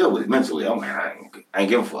 I can deal with it mentally. I'm like, I ain't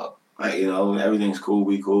give a fuck. Like, you know, everything's cool,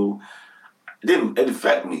 we cool. It didn't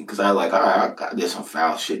affect me because I was like, all right, I did some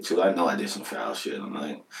foul shit too. I know I did some foul shit. I'm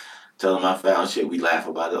like, tell them I foul shit. We laugh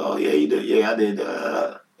about it. Oh yeah, you did. Yeah, I did.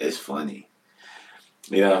 It's funny.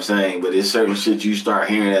 You know what I'm saying? But there's certain shit you start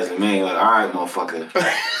hearing as a man, like, all right, motherfucker. All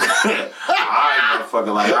right,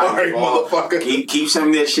 motherfucker. Like, all right, motherfucker. Keep some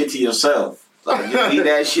of that shit to yourself. Like, you leave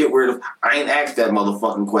that shit where I ain't asked that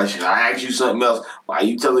motherfucking question. I asked you something else. Why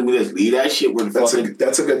you telling me this? Leave that shit where the fucking...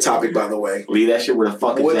 That's a good topic, by the way. Leave that shit where the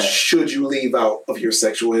fucking... What should you leave out of your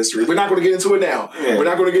sexual history? We're not going to get into it now. Yeah. We're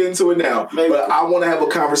not going to get into it now. Maybe. But I want to have a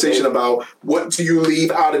conversation about what do you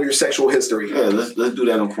leave out of your sexual history. Yeah, let's do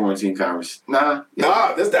that on quarantine conversation. Nah,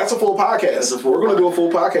 that's a full podcast. We're going to do a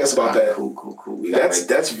full podcast about that. Cool.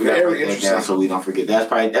 That's very interesting. So we don't forget.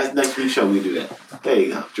 That's next week's show. We do that. There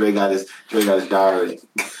you go. Dre got his diary.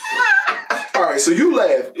 All right, so you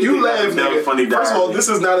laugh. Funny diary. First of all, this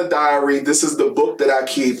is not a diary. This is the book that I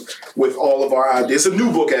keep with all of our ideas. It's a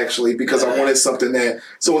new book, actually, because I wanted something that...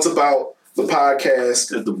 So it's about the podcast. It's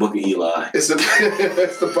the book of Eli. It's the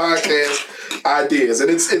podcast ideas.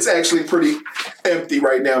 And it's actually pretty empty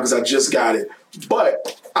right now because I just got it.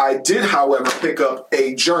 But I did, however, pick up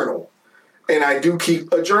a journal. And I do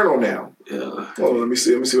keep a journal now. Yeah. Well, let me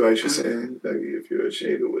see what I should say. If you're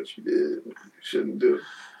ashamed of what you did, you shouldn't do.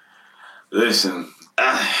 Listen.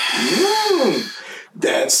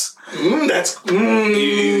 That's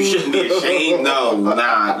You shouldn't be ashamed. No,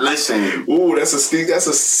 nah. Listen. Ooh, that's a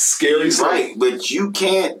scary sight. Right, but you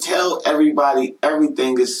can't tell everybody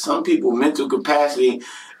everything. Because some people mental capacity,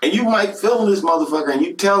 and you might film this motherfucker, and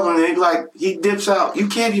you tell them, and they like he dips out. You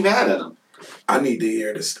can't be mad at him. I need to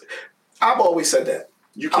hear this. I've always said that.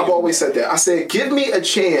 I've always said that. I said, give me a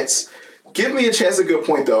chance. Give me a chance. A good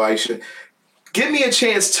point, though, Aisha. Give me a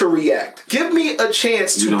chance to react. Give me a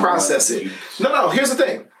chance to process it. No. Here's the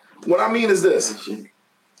thing. What I mean is this.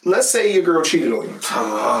 Let's say your girl cheated on you.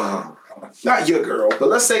 Not your girl, but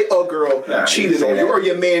let's say a girl cheated on you or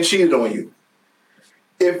your man cheated on you.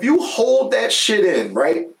 If you hold that shit in,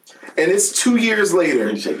 right, and it's 2 years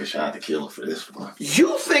later. You take a shot to kill for this one.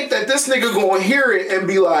 You think that this nigga gonna hear it and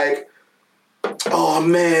be like, oh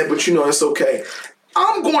man, but you know, it's okay.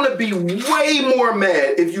 I'm going to be way more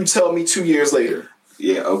mad if you tell me 2 years later.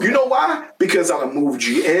 Yeah, okay. You know why? Because I done moved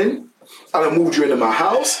you in. I done moved you into my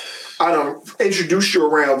house. I done introduced you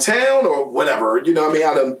around town or whatever. You know what I mean?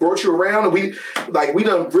 I done brought you around and we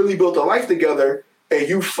done really built a life together and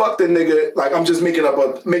you fucked a nigga, like I'm just making up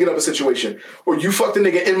a situation. Or you fucked a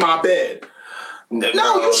nigga in my bed. No,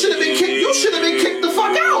 you should have been kicked. You should have been kicked the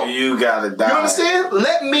fuck out. You gotta die. You understand?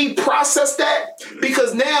 Let me process that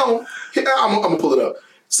because now I'm gonna pull it up.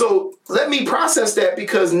 So let me process that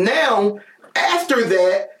because now after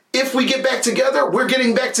that, if we get back together, we're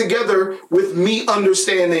getting back together with me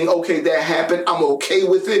understanding. Okay, that happened. I'm okay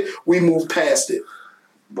with it. We move past it.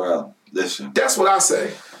 Bro, listen. That's what I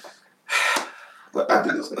say.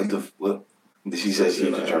 She says she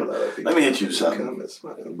let me hit you with something. Comments,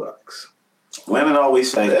 my inbox. Women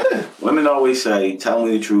always say, tell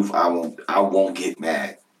me the truth, I won't get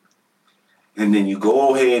mad. And then you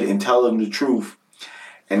go ahead and tell them the truth,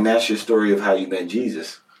 and that's your story of how you met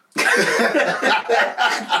Jesus. You know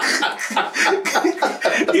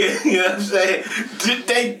what I'm saying?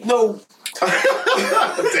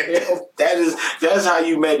 Damn. That's how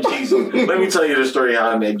you met Jesus. Let me tell you the story how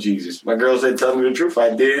I met Jesus. My girl said, "Tell me the truth."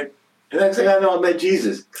 I did. And next thing I know, I met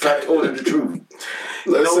Jesus. I told her the truth.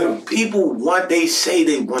 Listen, People they say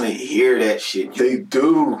they want to hear that shit. they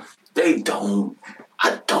do. They don't.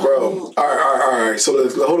 I don't. Bro, all right. So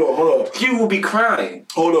hold on. You will be crying.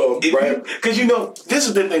 Hold on, right? Because this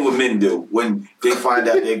is the thing what men do when they find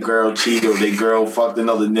out their girl cheated or their girl fucked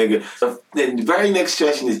another nigga. Then the very next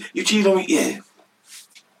question is, "You cheated on me?" "Yeah."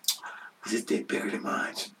 "Is this dick bigger than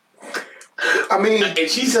mine?" I mean, And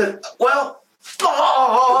she said, "Well,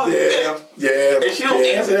 oh, yeah. And she don't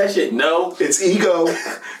answer that shit. No, It's ego.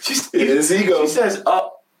 It is ego. She says,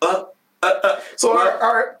 So,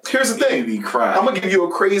 all right, here's the thing. You be crying. I'm going to give you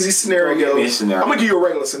a crazy scenario. Don't give me a scenario. I'm going to give you a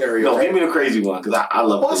regular scenario. No, right? give me the crazy one, because I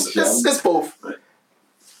love this shit. It's both.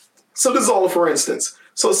 So this is all for instance.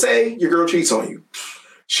 So say your girl cheats on you.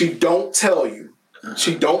 She don't tell you.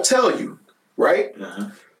 Right? Uh-huh.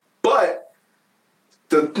 But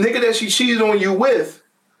the nigga that she cheated on you with,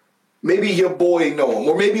 maybe your boy know him,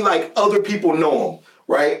 or maybe like other people know him,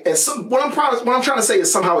 right? And so what I'm trying to say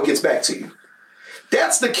is somehow it gets back to you.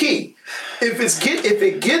 That's the key. If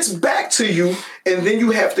it gets back to you, and then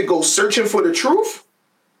you have to go searching for the truth,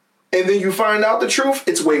 and then you find out the truth,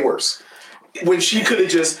 it's way worse. When she could have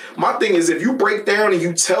just. My thing is, if you break down and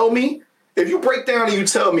you tell me. And you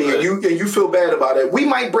feel bad about it, we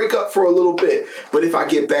might break up for a little bit. But if I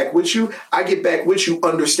get back with you,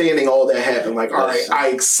 understanding all that happened. Like, all right, I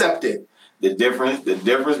accept it. The difference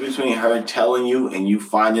between her telling you and you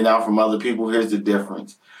finding out from other people, here's the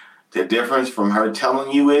difference. The difference from her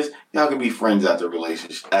telling you is y'all can be friends at the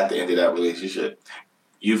end of that relationship.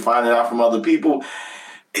 You find it out from other people,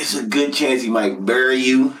 it's a good chance he might bury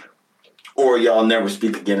you, or y'all never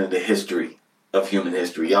speak again in the history of human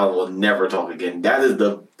history. Y'all will never talk again. That is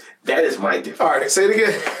my difference. All right, say it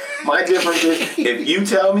again. My difference is, if you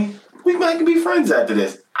tell me, we might be friends after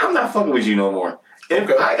this. I'm not fucking with you no more. If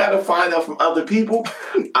I gotta find out from other people,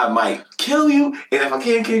 I might kill you. And if I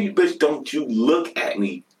can't kill you, bitch, don't you look at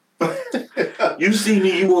me. You see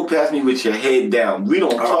me, you walk past me with your head down. We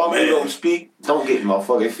don't talk, we don't speak. Don't get in my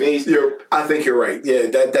fucking face. I think you're right. Yeah,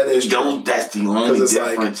 that is true. That's the only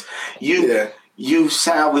difference. Like, You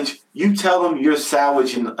tell them you're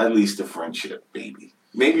salvaging at least a friendship, baby.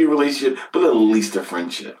 Maybe a relationship, but at least a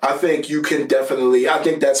friendship. I think you can definitely. I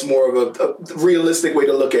think that's more of a realistic way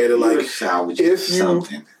to look at it. Like, you're salvaging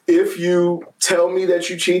something. If you tell me that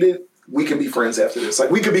you cheated, we can be friends after this.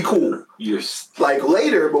 Like, we could be cool. Like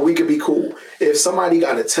later, but we could be cool. If somebody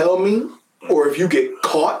got to tell me, or if you get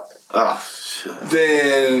caught,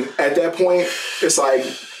 then at that point, it's like,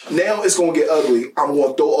 now it's going to get ugly. I'm going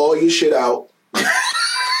to throw all your shit out.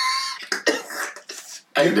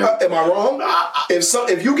 Am I wrong?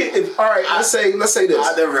 All right, let's say this.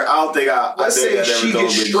 Let's say she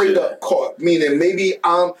gets straight up caught, meaning maybe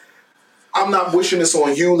I'm not wishing this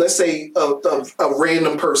on you. Let's say a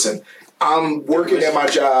random person. I'm working at my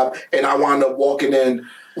job and I wind up walking in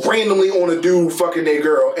randomly on a dude fucking their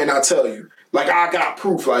girl, and I tell you, like, I got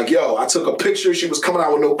proof. Like, yo, I took a picture. She was coming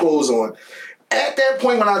out with no clothes on. At that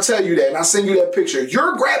point, when I tell you that and I send you that picture,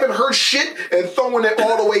 you're grabbing her shit and throwing it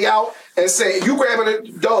all the way out and saying, you grabbing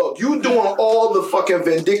it, dog, you doing all the fucking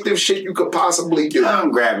vindictive shit you could possibly do.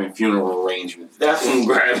 I'm grabbing funeral arrangements. That's what I'm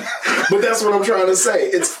grabbing. But that's what I'm trying to say.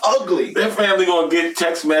 It's ugly. Their family gonna get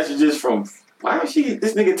text messages from, why is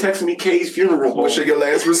this nigga texting me Kay's funeral home? Wishing your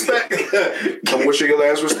last respect. I'm wishing your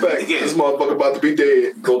last respect. Yeah. This motherfucker about to be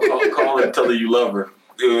dead. Go call her and tell her you love her.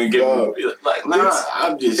 I'm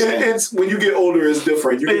just saying. It's when you get older, it's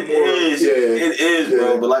different. It is,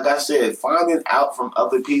 bro. But like I said, finding out from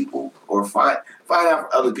other people or find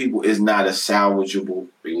out from other people is not a salvageable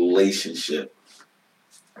relationship.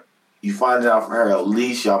 You find it out from her, at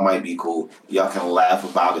least y'all might be cool. Y'all can laugh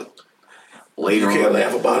about it later. You can't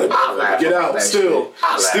laugh about it. Get out. Still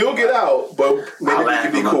get out. But maybe we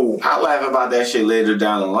can be cool. I'll laugh about that shit later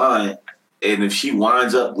down the line. And if she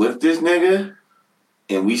winds up with this nigga,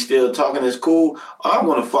 and we still talking as cool, I'm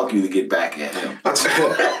gonna fuck you to get back at him.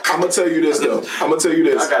 I'm gonna tell you this though.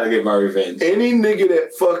 I gotta get my revenge. Any nigga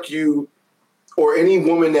that fuck you, or any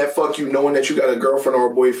woman that fuck you, knowing that you got a girlfriend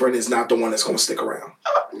or a boyfriend, is not the one that's gonna stick around.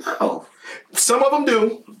 No. Some of them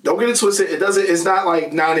do. Don't get it twisted. It's not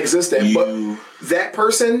like non-existent. But that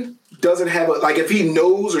person doesn't have like, if he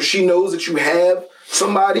knows or she knows that you have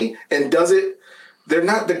somebody and does it, they're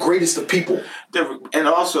not the greatest of people. And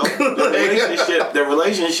also, the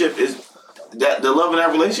relationship is that the love in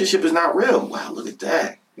that relationship is not real. Wow, look at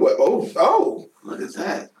that. What? Oh. Look at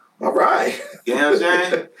that. All right. You know what I'm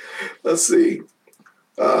saying? Let's see.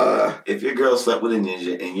 If your girl slept with a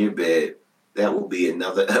ninja in your bed that will be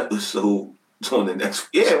another episode on the next.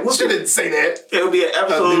 Yeah, She didn't say that. It'll be an A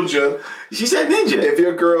episode. ninja. She said ninja. If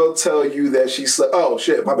your girl tell you that she slept, oh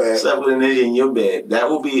shit, my bad. Slept with a ninja in your bed. That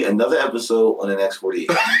will be another episode on the next 48.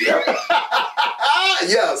 Yep.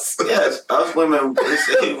 Yes. Yes, us women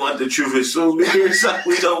say we want the truth as soon as we hear something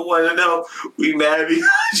we don't want to know. We mad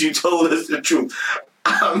because you told us the truth.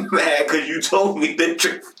 I'm mad because you told me the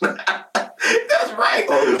truth. That's right.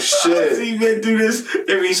 Oh shit. See, been through this.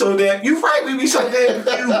 It be so damn. You right. We be so damn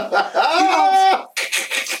cute. You know,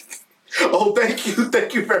 Oh, thank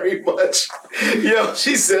you very much. Yo,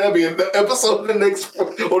 she said I'll be in the episode of the next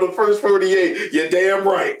on the first 48. You're damn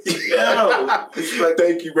right. yo, it's like,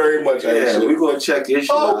 Thank you very much. yeah, Ashley. we gonna check this shit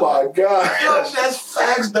Oh out. my god. Yo, that's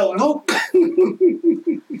facts though. Look,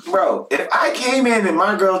 bro. If I came in and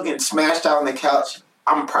my girl's getting smashed out on the couch,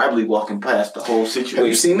 I'm probably walking past the whole Have you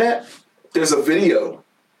situation. seen that? There's a video.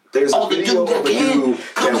 There's a Oh, the video dude of a again? dude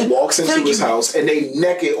Come that in. walks into Thank his you. house and they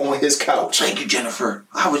naked on his couch. Thank you, Jennifer.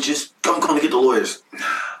 I was just I'm going to get the lawyers. Fuck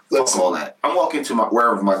Listen. all that. I'm walking to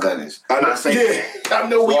wherever my gun is. I I'm know, not saying. yeah, I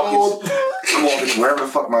know we all. Walking, I'm walking to wherever the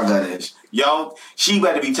fuck my gun is. Y'all, she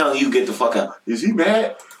better be telling you get the fuck out. Is he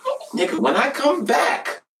mad? Nigga, when I come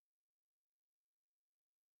back.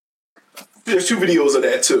 There's two videos of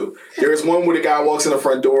that too. There's one where the guy walks in the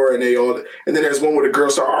front door and then there's one where the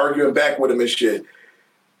girls start arguing back with him and shit.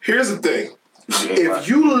 Here's the thing: if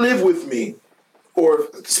you live with me, or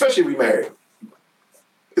especially if we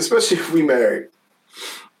married,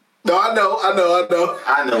 No, I know. I know.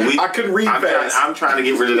 I couldn't read fast. I'm trying to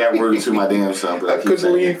get rid of that word to my damn self. But I keep couldn't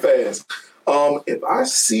saying read it. fast. If I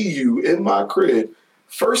see you in my crib,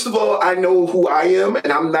 first of all, I know who I am,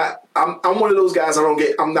 and I'm one of those guys.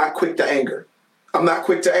 I'm not quick to anger. I'm not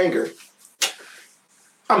quick to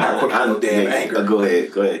no damn anger. Go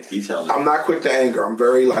ahead. Keep telling me. I'm not quick to anger. I'm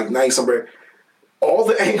very nice. All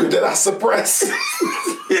the anger that I suppress.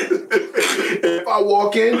 If I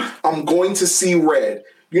walk in, I'm going to see red.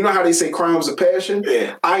 You know how they say crimes of passion?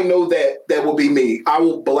 Yeah. I know that will be me. I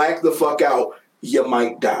will black the fuck out. You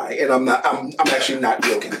might die. And I'm actually not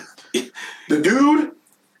joking. The dude,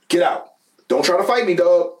 get out. Don't try to fight me,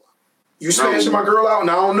 dog. You smashing my girl out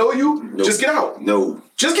and I don't know you? Nope. Just get out. No.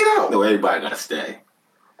 Just get out. No, everybody gotta stay.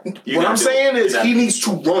 What I'm saying is he needs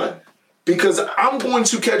to run. Because I'm going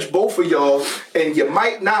to catch both of y'all and you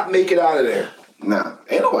might not make it out of there. Nah,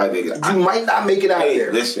 ain't nobody big. You might not make it out of Hey,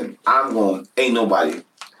 there. listen, ain't nobody.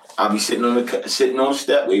 I'll be sitting on the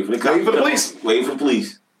step, waiting for the cops. Waiting for the police. Waiting for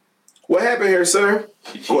police. What happened here, sir?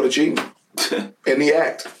 Caught a cheating. In the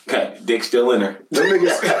act. Okay, dick still in her. Them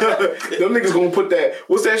niggas gonna put that,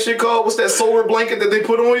 what's that shit called? What's that solar blanket that they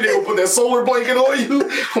put on you? They gonna put that solar blanket on you?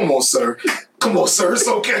 Come on, sir, it's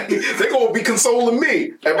okay. They gonna be consoling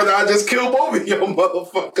me. But I just killed both of y'all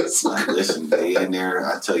motherfuckers. Listen, they in there.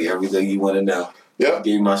 I tell you everything you want to know. Yep.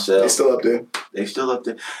 Give myself. They still up there. They still up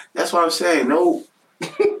there. That's what I'm saying. No.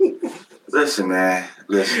 Listen, man.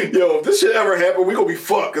 Listen. Yo, if this shit ever happen, we gonna be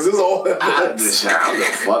fucked, cause this is all evidence. Listen, I don't give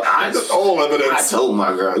a fuck. This is all I evidence. told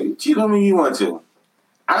my girl, you cheat on me, you want to.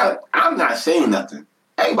 I'm not saying nothing.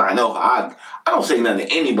 Everybody know how I don't say nothing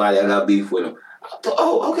to anybody I got beef with them.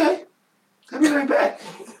 Oh, okay. I'll be right back.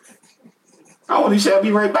 I only said I'll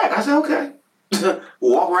be right back. I said, okay.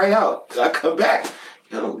 Walk right out. I come back.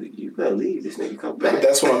 Yo, you better leave. This nigga come back. But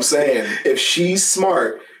that's what I'm saying. If she's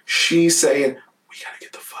smart, she's saying, we gotta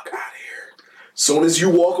get the fuck out of here. Soon as you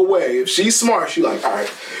walk away, if she's smart, she like, all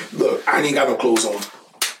right, look, I ain't got no clothes on.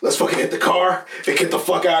 Let's fucking hit the car and get the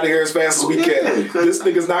fuck out of here as fast as we can. This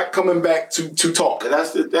nigga's not coming back to talk.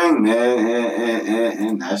 That's the thing, man,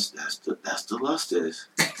 and that's the lust is.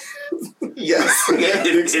 Yes.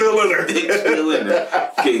 Dick still in her. Dick still in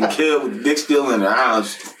her. Getting killed with dick still in her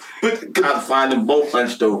house. But gotta find them both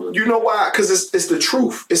hunched over. You know why? Because it's the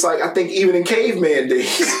truth. It's like, I think even in caveman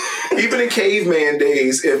days,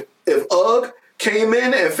 if Ugg came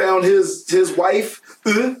in and found his wife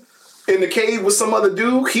in the cave with some other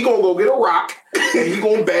dude, he gonna go get a rock and he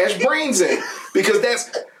gonna bash brains in. Because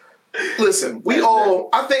listen,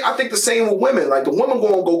 I think the same with women. Like, the women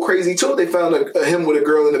gonna go crazy too if they found him with a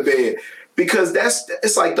girl in the bed. Because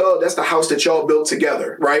it's like, dog, that's the house that y'all built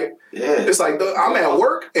together, right? Yeah. It's like, dog, I'm at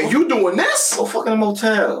work and you doing this? Go fucking a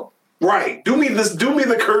motel. Right. Do me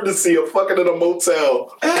the courtesy of fucking in a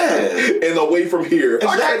motel. Yeah. And away from here. If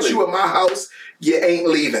I catch Exactly. you at my house, you ain't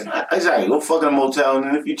leaving. Exactly. Go fucking a motel, and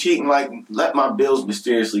then if you cheating, let my bills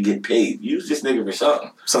mysteriously get paid. Use this nigga for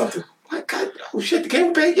something. Like, God, oh shit, the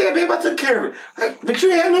cable paid? Yeah, babe, I took care of it. But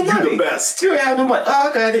you ain't have no money. You the best. You ain't have no money. Oh,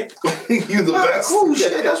 I got it. You the best. Oh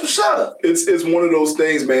shit, that's what's up. It's one of those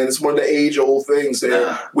things, man. It's one of the age-old things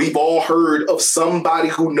that we've all heard of somebody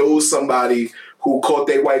who knows somebody who caught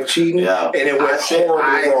their wife cheating, and it went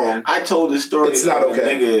horribly wrong. I told the story. It's not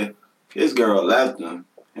okay. Nigga, his girl left him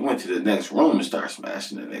and went to the next room and started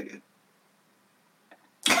smashing the nigga.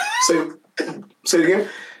 Say it again.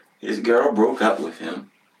 His girl broke up with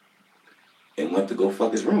him and went to go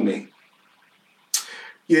fuck his roommate.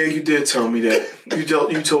 Yeah, you did tell me that. You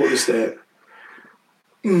told us that.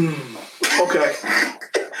 Okay.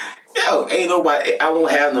 Yo, ain't nobody. I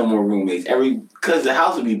won't have no more roommates. Because the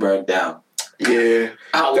house will be burnt down. Yeah,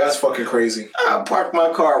 that's fucking crazy. I park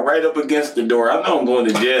my car right up against the door. I know I'm going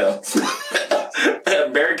to jail.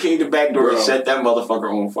 Barricade the back door and set that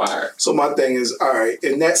motherfucker on fire. So my thing is, all right,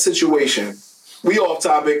 in that situation, we off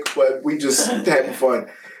topic, but we just having fun.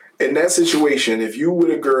 In that situation, if you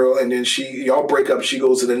with a girl and then y'all break up, she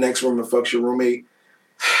goes to the next room and fucks your roommate.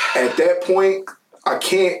 At that point, I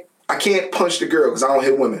can't punch the girl because I don't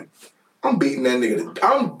hit women. I'm beating that nigga.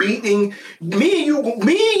 I'm beating me and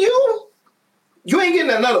you. You ain't getting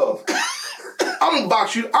that nut off. I'm gonna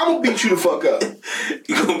box you. I'm gonna beat you the fuck up.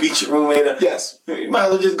 You gonna beat your roommate up? Yes. You might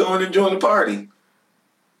as well just go in and join the party.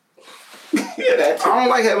 Yeah, that's it. I don't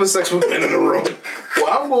like having sex with men in the room.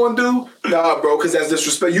 What I'm gonna do, nah, bro, because that's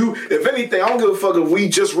disrespect. If anything, I don't give a fuck if we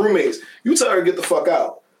just roommates. You tell her to get the fuck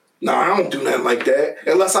out. Nah, I don't do nothing like that.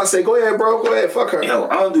 Unless I say, go ahead, bro, go ahead, fuck her. Yo,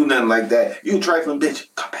 I don't do nothing like that. You trifling bitch.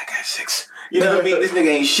 Come back at 6. You know what I mean? This nigga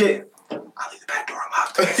ain't shit. I'll leave the back door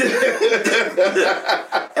unlocked.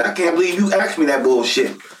 And I can't believe you asked me that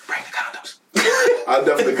bullshit. Bring the condoms. I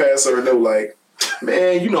definitely pass her a note like,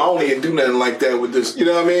 man, I don't even do nothing like that with this. You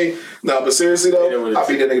know what I mean? Nah, but seriously though, I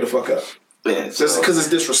beat that nigga the fuck up. Yeah, just because it's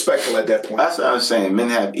disrespectful at that point. That's what I'm saying. Men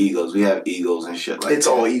have egos. We have egos and shit like it's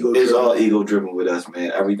that. All ego driven. It's all ego driven with us,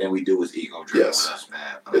 man. Everything we do is ego driven with us,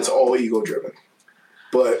 man. It's all ego driven.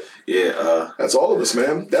 But yeah, that's all of us,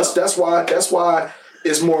 man. That's why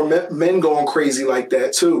it's more men going crazy like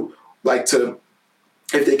that too. Like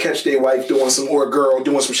if they catch their wife or a girl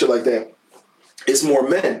doing some shit like that, it's more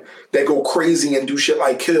men that go crazy and do shit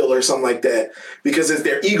like kill or something like that because it's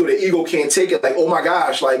their ego. The ego can't take it. Like, oh my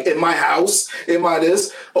gosh, like in my house, in my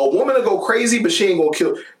this, a woman will go crazy, but she ain't gonna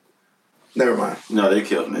kill. Never mind. No, they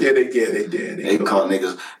killed niggas. Yeah, they did. They caught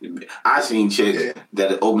niggas. I seen chicks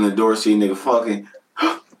that open the door, see a nigga fucking,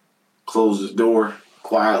 close the door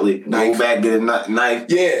quietly, go back, get a knife.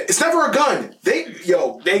 Yeah, it's never a gun.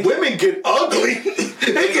 Women get ugly.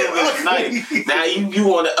 They get a knife. Now you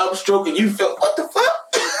want to upstroke and you feel, what the fuck?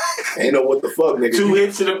 Ain't know what the fuck, nigga. 2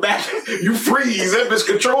 hits in the back. You freeze. That bitch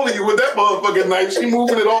controlling you with that motherfucking knife. She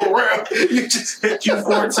moving it all around. You just hit you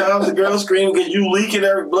 4 times. The girl screaming because you leaking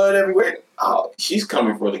blood everywhere. Oh, she's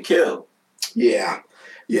coming for the kill. Yeah,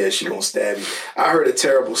 she gonna stab you. I heard a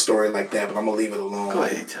terrible story like that, but I'm gonna leave it alone. Go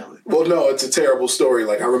ahead, tell it. Well, no, it's a terrible story.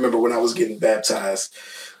 Like, I remember when I was getting baptized,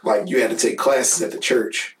 like, you had to take classes at the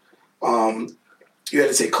church. And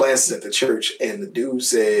the dude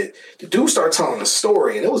started telling a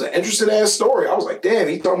story, and it was an interesting ass story. I was like, damn,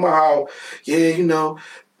 he talking about how, he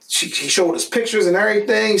showed us pictures and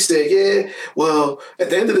everything. He said, yeah, well, at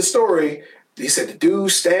the end of the story, he said the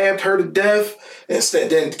dude stabbed her to death and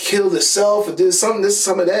then killed himself and did some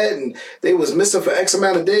of that, and they was missing for X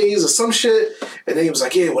amount of days or some shit. And then he was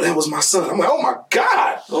like, yeah, well, that was my son. I'm like, oh my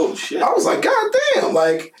God. Oh shit. I was like, God damn.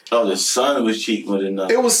 Like, oh, the son was cheating with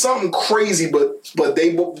another. It was something crazy, but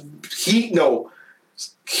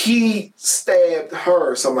he stabbed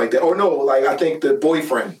her or something like that. Or no, like I think the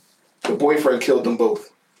boyfriend killed them both.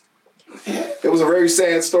 It was a very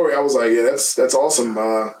sad story. I was like, yeah, that's awesome.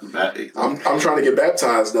 I'm trying to get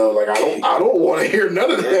baptized though. Like, I don't want to hear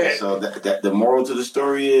none of that. So that the moral to the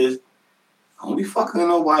story is, don't be fucking in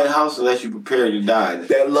nobody's house unless you prepare to die.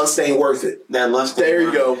 That lust ain't worth it. There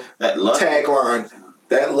you go. That lust tagline.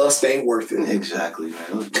 That lust ain't worth it. Exactly,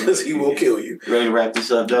 man. Because he will kill you. You ready to wrap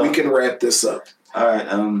this up, though? We can wrap this up. All right.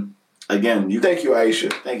 Again, thank you,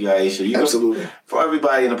 Aisha. Thank you, Aisha. Absolutely. For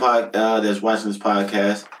everybody in the that's watching this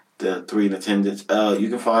podcast, the 3 in attendance, you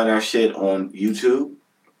can find our shit on YouTube,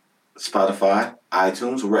 Spotify,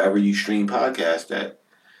 iTunes, or wherever you stream podcasts at.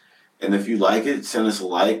 And if you like it, send us a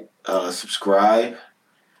like, subscribe.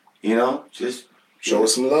 Just show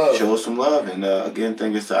us some love. Show us some love. And again,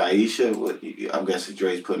 thank you to Aisha. I'm guessing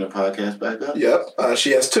Dre's putting her podcast back up. Yep.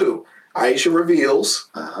 She has 2. Aisha Reveals.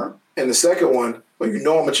 And the second one, well, I'm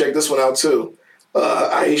going to check this one out too.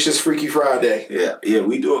 Aisha's Freaky Friday. Yeah,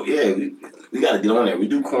 we do. Yeah, we got to get on there. We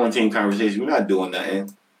do quarantine conversations. We're not doing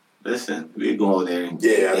nothing. Listen, we go on there and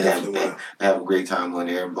have a great time on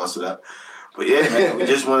there and bust it up. But yeah, man, we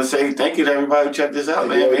just want to say thank you to everybody who checked this out,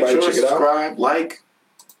 man. Make sure to subscribe, like,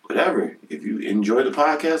 whatever. If you enjoy the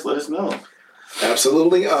podcast, let us know.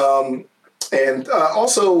 Absolutely. And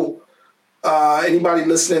also, Anybody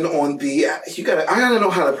listening on the... I gotta know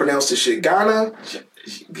how to pronounce this shit. Guyana?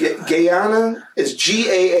 Guyana? It's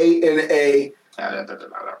Gaana.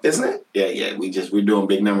 Isn't it? Yeah. We're doing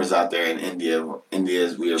big numbers out there in India.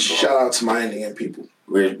 Shout out to my Indian people.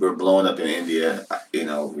 We're blowing up in India. You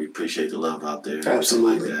know, we appreciate the love out there.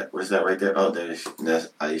 Absolutely. Like that. What's that right there? Oh, that's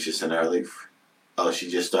Aisha sent her link. Oh, she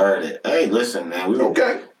just started it. Hey, listen, man.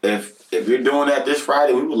 Okay. If you're doing that this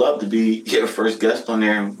Friday, we would love to be your first guest on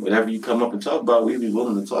there. Whatever you come up and talk about, we'd be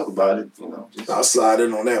willing to talk about it. You know, I'll slide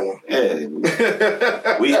in on that one.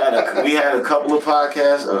 Yeah, we had a couple of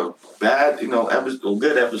podcasts of bad,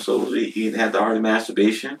 good episodes. We had the art of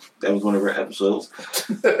masturbation. That was one of our episodes.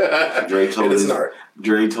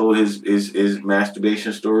 Dre told his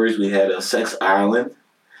masturbation stories. We had a Sex Island.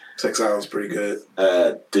 Sex Island's pretty good.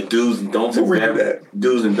 The do's and don'ts in the bedroom.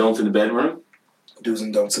 Do's and don'ts in the bedroom. Do's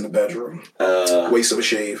and don'ts in the bedroom. Waste of a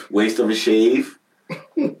shave. Waste of a shave.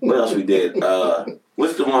 What else we did?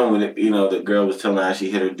 What's the one when the girl was telling how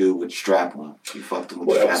she hit her dude with the strap on? She fucked him with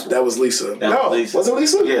the strap on. That was Lisa. Was it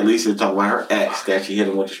Lisa? Yeah, Lisa talking about her ex that she hit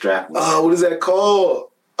him with the strap on. Oh, what is that called?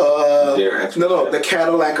 The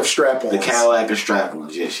Cadillac of strap-ons. The Cadillac of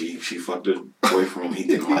strap-ons. Yeah, she fucked her boyfriend. He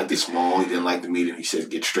didn't like the small. He didn't like the medium. He said,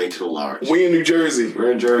 get straight to the large. We in New Jersey.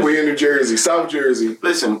 We're in Jersey. South Jersey.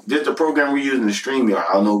 Listen, this is the program we're using to StreamYard.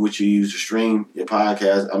 I don't know what you use to stream your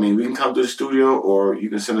podcast. I mean, we can come to the studio or you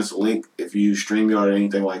can send us a link if you use StreamYard or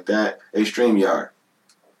anything like that. Hey, StreamYard.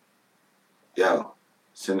 Yo,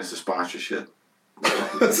 send us a sponsorship.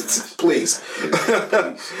 Please.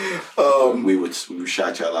 We would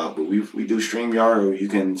shout y'all out, but we do StreamYard, or you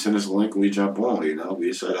can send us a link and we jump on.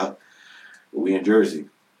 We set up. We in Jersey,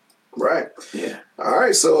 right? Yeah. All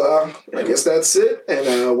right, so I guess that's it.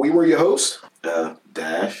 And we were your hosts.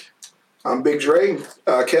 Dash. I'm Big Dre.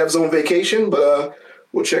 Kev's on vacation, but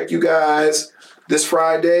we'll check you guys this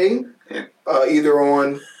Friday, either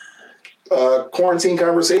on. Quarantine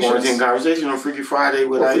Conversations. On Freaky Friday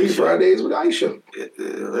with Aisha. Freaky Fridays with Aisha.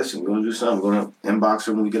 Listen, we're going to do something. We're going to inbox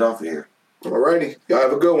her when we get off of here. Alrighty. Y'all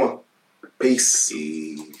have a good one. Peace.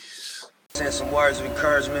 Send some words of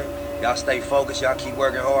encouragement. Y'all stay focused. Y'all keep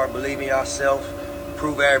working hard. Believe in yourself.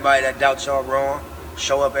 Prove everybody that doubts y'all wrong.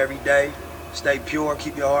 Show up every day. Stay pure.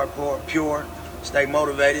 Keep your heart pure. Stay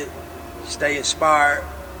motivated. Stay inspired.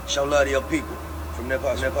 Show love to your people. From Nip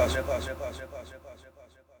House.